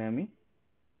এখানে আমি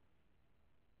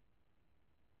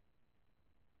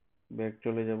ব্যাক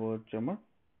চলে যাব হচ্ছে আমার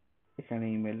এখানে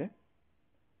ইমেলে।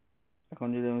 এখন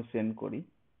যদি আমি সেন্ড করি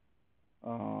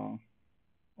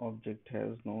object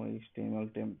has no HTML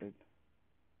template,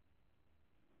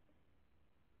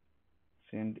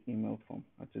 send email form.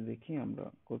 আচ্ছা দেখি আমরা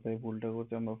কোথায় ভুলটা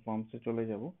করছি, আমরা ফর্মসে চলে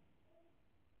যাব,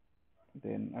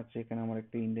 দেন আচ্ছা এখানে আমার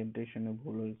একটা ইন্ডেন্টেশনে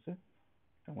ভুল হয়েছে,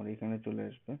 আমার এখানে চলে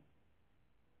আসবে,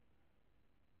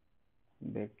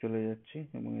 ব্যাক চলে যাচ্ছি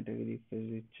এবং এটাকে রিফ্রেশ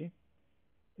দিচ্ছি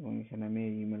এবং এখানে আমি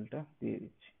এই ইমেলটা দিয়ে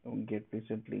দিচ্ছি এবং গেট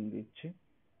প্রিসেট লিঙ্ক দিচ্ছি।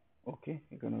 ওকে,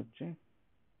 এখানে হচ্ছে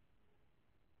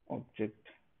object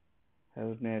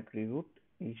has no attribute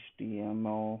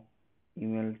html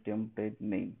email template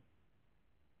name.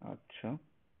 আচ্ছা,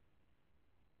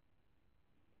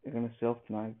 এখানে সেলফ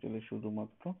না, অ্যাকচুয়ালি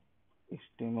শুধুমাত্র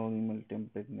html ইমেল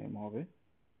টেমপ্লেট নেম হবে।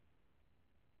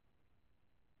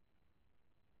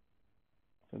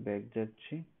 তো ব্যাক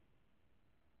যাচ্ছি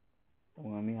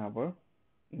এবং আমি আবার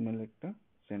ইমেল একটা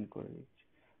সেন্ড করে দিচ্ছি।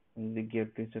 যদি গেট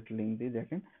প্রিসেট লিঙ্ক দিই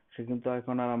দেখেন সে কিন্তু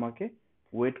এখন আর আমাকে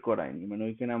ওয়েট করায়নি, মানে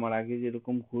ওইখানে আমার আগে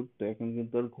যেরকম ঘুরতো এখন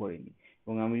কিন্তু আর ঘোরেনি।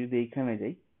 এবং আমি যদি এইখানে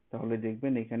যাই তাহলে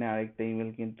দেখবেন এখানে আরেকটা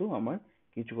ইমেল কিন্তু আমার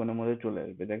কিছুক্ষণের মধ্যে চলে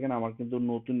আসবে। দেখেন আমার কিন্তু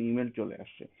নতুন ইমেল চলে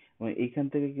আসছে এবং এইখান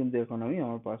থেকে কিন্তু এখন আমি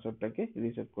আমার পাসওয়ার্ডটাকে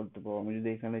রিসেট করতে পারবো। আমি যদি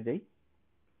এখানে যাই,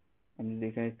 আমি যদি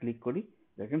এখানে ক্লিক করি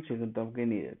দেখেন সে কিন্তু আমাকে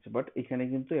নিয়ে যাচ্ছে, বাট এখানে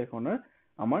কিন্তু এখন আর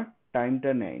আমার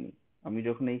টাইমটা নেয়নি। আমি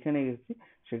যখন এইখানে গেছি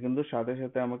সে কিন্তু সাথে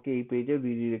সাথে আমাকে এই পেজে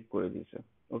রিডিরেক্ট করে দিয়েছে।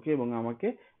 ওকে, এবং আমাকে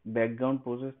ব্যাকগ্রাউন্ড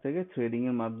প্রসেস থেকে থ্রেডিং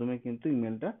এর মাধ্যমে কিন্তু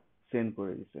ইমেলটা সেন্ড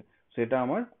করে দিয়েছে। সেটা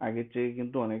আমার আগের থেকে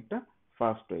কিন্তু অনেকটা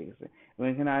ফাস্ট হয়ে গেছে। এবং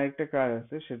এখানে আরেকটা কাজ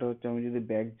আছে, সেটা হচ্ছে আমি যদি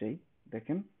ব্যাক যাই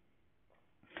দেখেন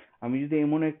আমি যদি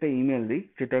এমন একটা ইমেল দিই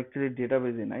যেটা অ্যাকচুয়ালি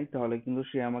ডেটাবেজে নাই তাহলে কিন্তু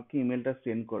সে আমাকে ইমেলটা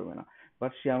সেন্ড করবে না,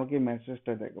 বাট সে আমাকে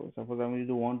মেসেজটা দেখাবে। সাপোজ আমি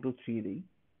যদি 123 দিই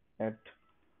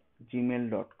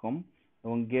 @gmail.com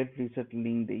এবং গেট রিসেট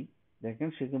লিঙ্ক দিই, দেখেন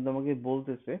সে কিন্তু আমাকে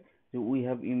বলতেছে যে we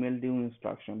have ইমেলড you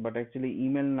instruction, but actually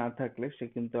email না থাকলে সে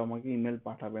কিন্তু আমাকে ইমেল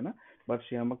পাঠাবে না, বাট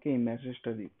সে আমাকে এই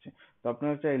মেসেজটা দিচ্ছে। তো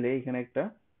আপনারা চাইলে এখানে একটা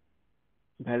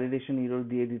ভ্যালিডেশন ইরর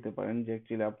দিয়ে দিতে পারেন যে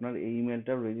অ্যাকচুয়ালি আপনার এই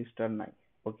ইমেলটা রেজিস্টার নাই।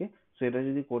 ওকে, সো এটা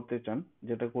যদি করতে চান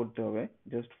যেটা করতে হবে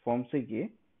জাস্ট ফর্মসে গিয়ে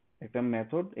একটা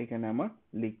মেথড এখানে আমার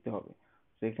লিখতে হবে।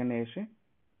 তো এখানে এসে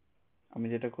আমি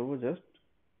যেটা করব জাস্ট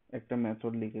একটা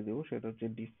মেথড লিখে দেবো, সেটা হচ্ছে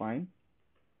ডিফাইন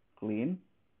ক্লিন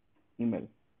ইমেল।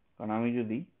 কারণ আমি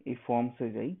যদি এই ফর্মসে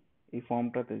যাই, এই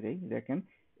ফর্মটাতে যাই দেখেন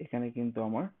এখানে কিন্তু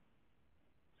আমার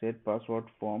সেট পাসওয়ার্ড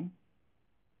ফর্ম,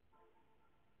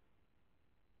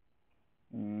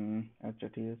 আচ্ছা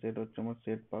ঠিক আছে, এটা হচ্ছে আমার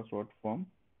সেট পাসওয়ার্ড ফর্ম,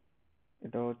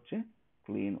 এটা হচ্ছে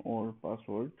ক্লিন ওর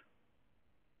পাসওয়ার্ড।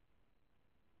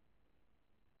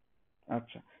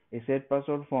 আচ্ছা, এই সেট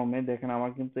পাসওয়ার্ড ফর্মে দেখেন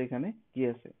আমার কিন্তু এখানে কি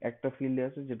আছে, একটা ফিল্ড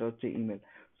আছে যেটা হচ্ছে ইমেল।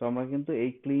 তো আমরা কিন্তু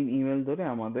এই ক্লিন ইমেল ধরে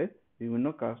আমাদের বিভিন্ন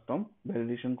কাস্টম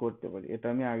ভ্যালিডেশন করতে পারি, এটা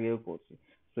আমি আগেও করছি।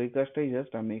 তো এই কাজটাই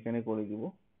জাস্ট আমি এখানে করে দিব।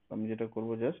 আমি যেটা করব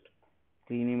জাস্ট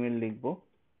ক্লিন ইমেল লিখবো,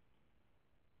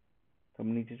 তো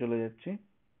আমি নিচে চলে যাচ্ছি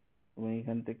এবং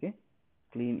এখান থেকে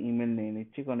ক্লিন ইমেল নিয়ে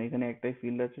নিচ্ছি, কারণ এখানে একটাই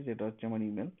ফিল্ড আছে যেটা হচ্ছে আমার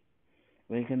ইমেল।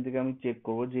 এবং এখান থেকে আমি চেক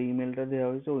করবো যে ইমেলটা দেওয়া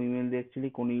হয়েছে ওই ইমেল দিয়ে অ্যাকচুয়ালি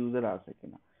কোনো ইউজার আছে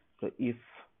কিনা। তো if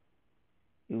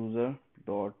user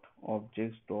dot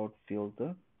objects dot filter,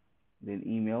 then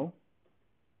email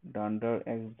dunder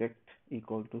exact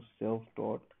equal to self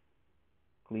dot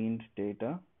cleaned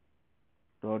data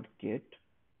dot get,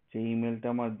 যে ইমেলটা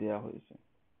আমার দেয়া হয়েছে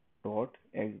dot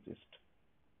exist।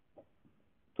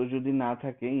 তো যদি না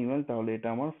থাকে ইমেল তাহলে এটা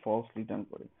আমার false রিটার্ন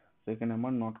করে, তো এখানে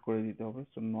আমার নট করে দিতে হবে।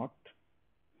 সো নট,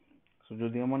 সো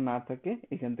যদি আমার না থাকে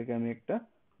এখান থেকে আমি একটা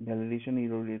ভ্যালিডেশন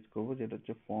এরর রেজ করবো যেটা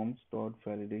হচ্ছে forms dot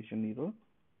validation error।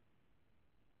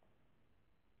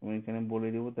 আমি এখানে বলে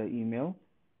দিব the email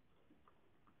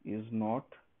is not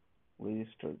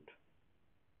registered,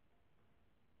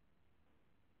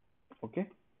 okay.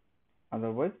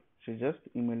 Otherwise say just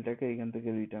ইমেলটাকে এখান থেকে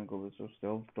রিটার্ন করবে। So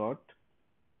self dot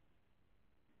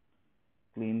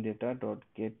clean data dot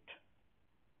gate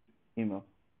email,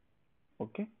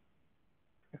 ওকে।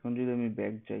 এখন যদি আমি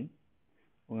ব্যাক যাই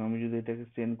এবং আমি যদি এটাকে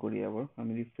সেন্ড করি, আবার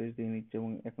আমি রিফ্রেশ দিয়ে নিচ্ছি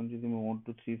এবং এখন যদি আমি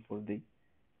 1234 দিই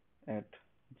অ্যাট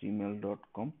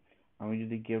gmail.com, আমি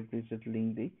যদি গেট রিসেট লিঙ্ক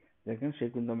দিই, দেখেন সে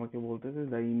কিন্তু আমাকে বলতেছে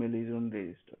the email is on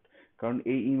registered, কারণ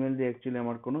এই ইমেল দিয়ে অ্যাকচুয়ালি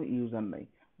আমার কোনো ইউজার নাই।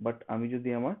 বাট আমি যদি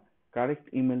আমার কারেক্ট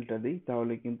ইমেলটা দিই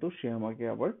তাহলে কিন্তু সে আমাকে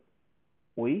আবার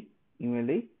ওই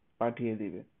ইমেলেই পাঠিয়ে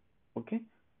দিবে, ওকে।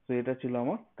 তো এটা ছিল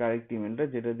আমার কারেক্ট ইমেলটা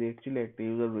যেটা দিয়ে অ্যাকচুয়ালি একটা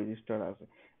ইউজার রেজিস্টার আছে।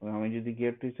 এবং আমি যদি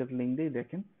গেট রিসেট লিঙ্ক দিই,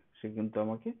 দেখেন সে কিন্তু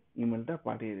আমাকে ইমেলটা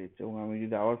পাঠিয়ে দিচ্ছে। এবং আমি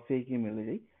যদি আবার ফেক ইমেলে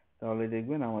যাই তাহলে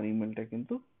দেখবেন আমার ইমেলটা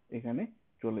কিন্তু এখানে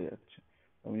চলে যাচ্ছে।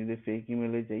 আমি যদি ফেক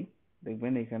ইমেলে যাই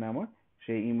দেখবেন এখানে আমার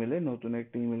সেই ইমেলে নতুন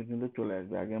একটা ইমেল কিন্তু চলে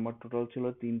আসবে। আগে আমার টোটাল ছিল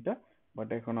 3টা, বাট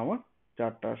এখন আমার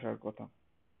 4টা আসার কথা।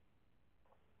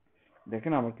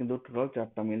 দেখেন আমার কিন্তু টোটাল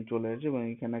 4টা মেল চলে আসছে এবং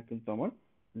এখানে কিন্তু আমার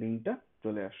লিঙ্কটা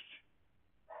চলে আসছে।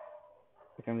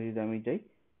 এখানে যদি আমি যাই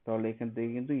তাহলে এখান থেকে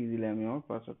কিন্তু ইজিলি আমি আমার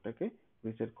পাসওয়ার্ডটাকে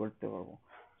রিসেট করতে পারবো।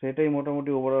 সেটাই মোটামুটি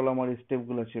ওভারঅল আমার স্টেপ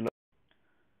গুলো ছিল।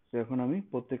 তো এখন আমি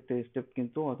প্রত্যেকটা স্টেপ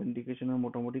কিন্তু অথেন্টিকেশনের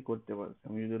মোটামুটি করতে পারছি।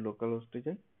 আমি যদি লোকাল হোস্টে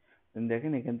যাই, দেন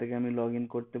দেখেন এখান থেকে আমি লগ ইন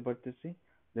করতে পারতেছি,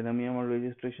 দেন আমি আমার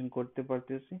রেজিস্ট্রেশন করতে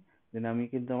পারতেছি, দেন আমি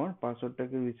কিন্তু আমার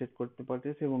পাসওয়ার্ডটাকে রিসেট করতে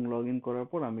পারতেছি এবং লগ ইন করার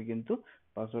পর আমি কিন্তু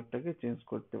পাসওয়ার্ডটাকে চেঞ্জ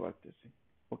করতে পারতেছি,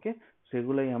 ওকে।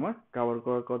 সেগুলাই আমার কভার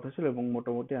করার কথা ছিল এবং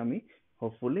মোটামুটি আমি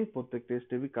হোপফুলি প্রত্যেকটা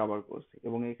স্টেপই কভার করছি।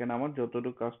 এবং এখানে আমার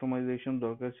যতটুকু কাস্টমাইজেশন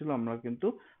দরকার ছিল আমরা কিন্তু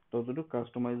ততটুকু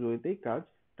কাস্টমাইজ ওয়েতেই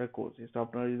কাজটা করছি। তো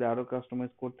আপনারা যদি আরো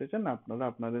কাস্টমাইজ করতে চান আপনারা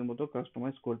আপনাদের মতো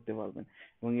কাস্টমাইজ করতে পারবেন।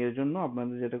 এবং এর জন্য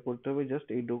আপনাদের যেটা করতে হবে জাস্ট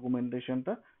এই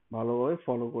ডকুমেন্টেশনটা ভালোভাবে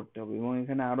ফলো করতে হবে। এবং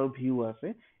এখানে আরো ভিউ আছে,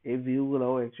 এই ভিউ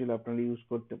গুলাও অ্যাকচুয়ালি আপনারা ইউজ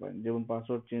করতে পারেন, যেমন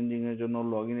পাসওয়ার্ড চেঞ্জিং এর জন্য,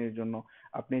 লগ ইনের জন্য।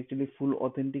 আপনি অ্যাকচুয়ালি ফুল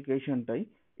অথেন্টিকেশনটাই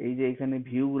এই যে এখানে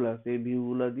ভিউ গুলো আছে এই ভিউ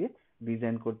গুলা দিয়ে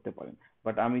ডিজাইন করতে পারেন।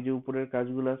 বাট আমি যে উপরের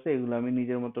কাজগুলো আছে এগুলো আমি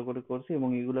নিজের মতো করে করছি এবং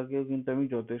এগুলাকেও কিন্তু আমি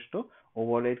যথেষ্ট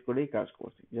ওভাররাইড করেই কাজ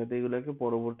করছি যাতে এগুলাকে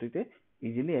পরবর্তীতে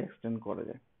ইজিলি এক্সটেন্ড করা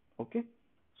যায়, ওকে।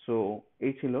 সো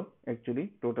এই ছিল অ্যাকচুয়ালি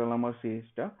টোটাল আমার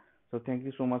সিরিজটা। So thank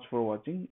you so much for watching.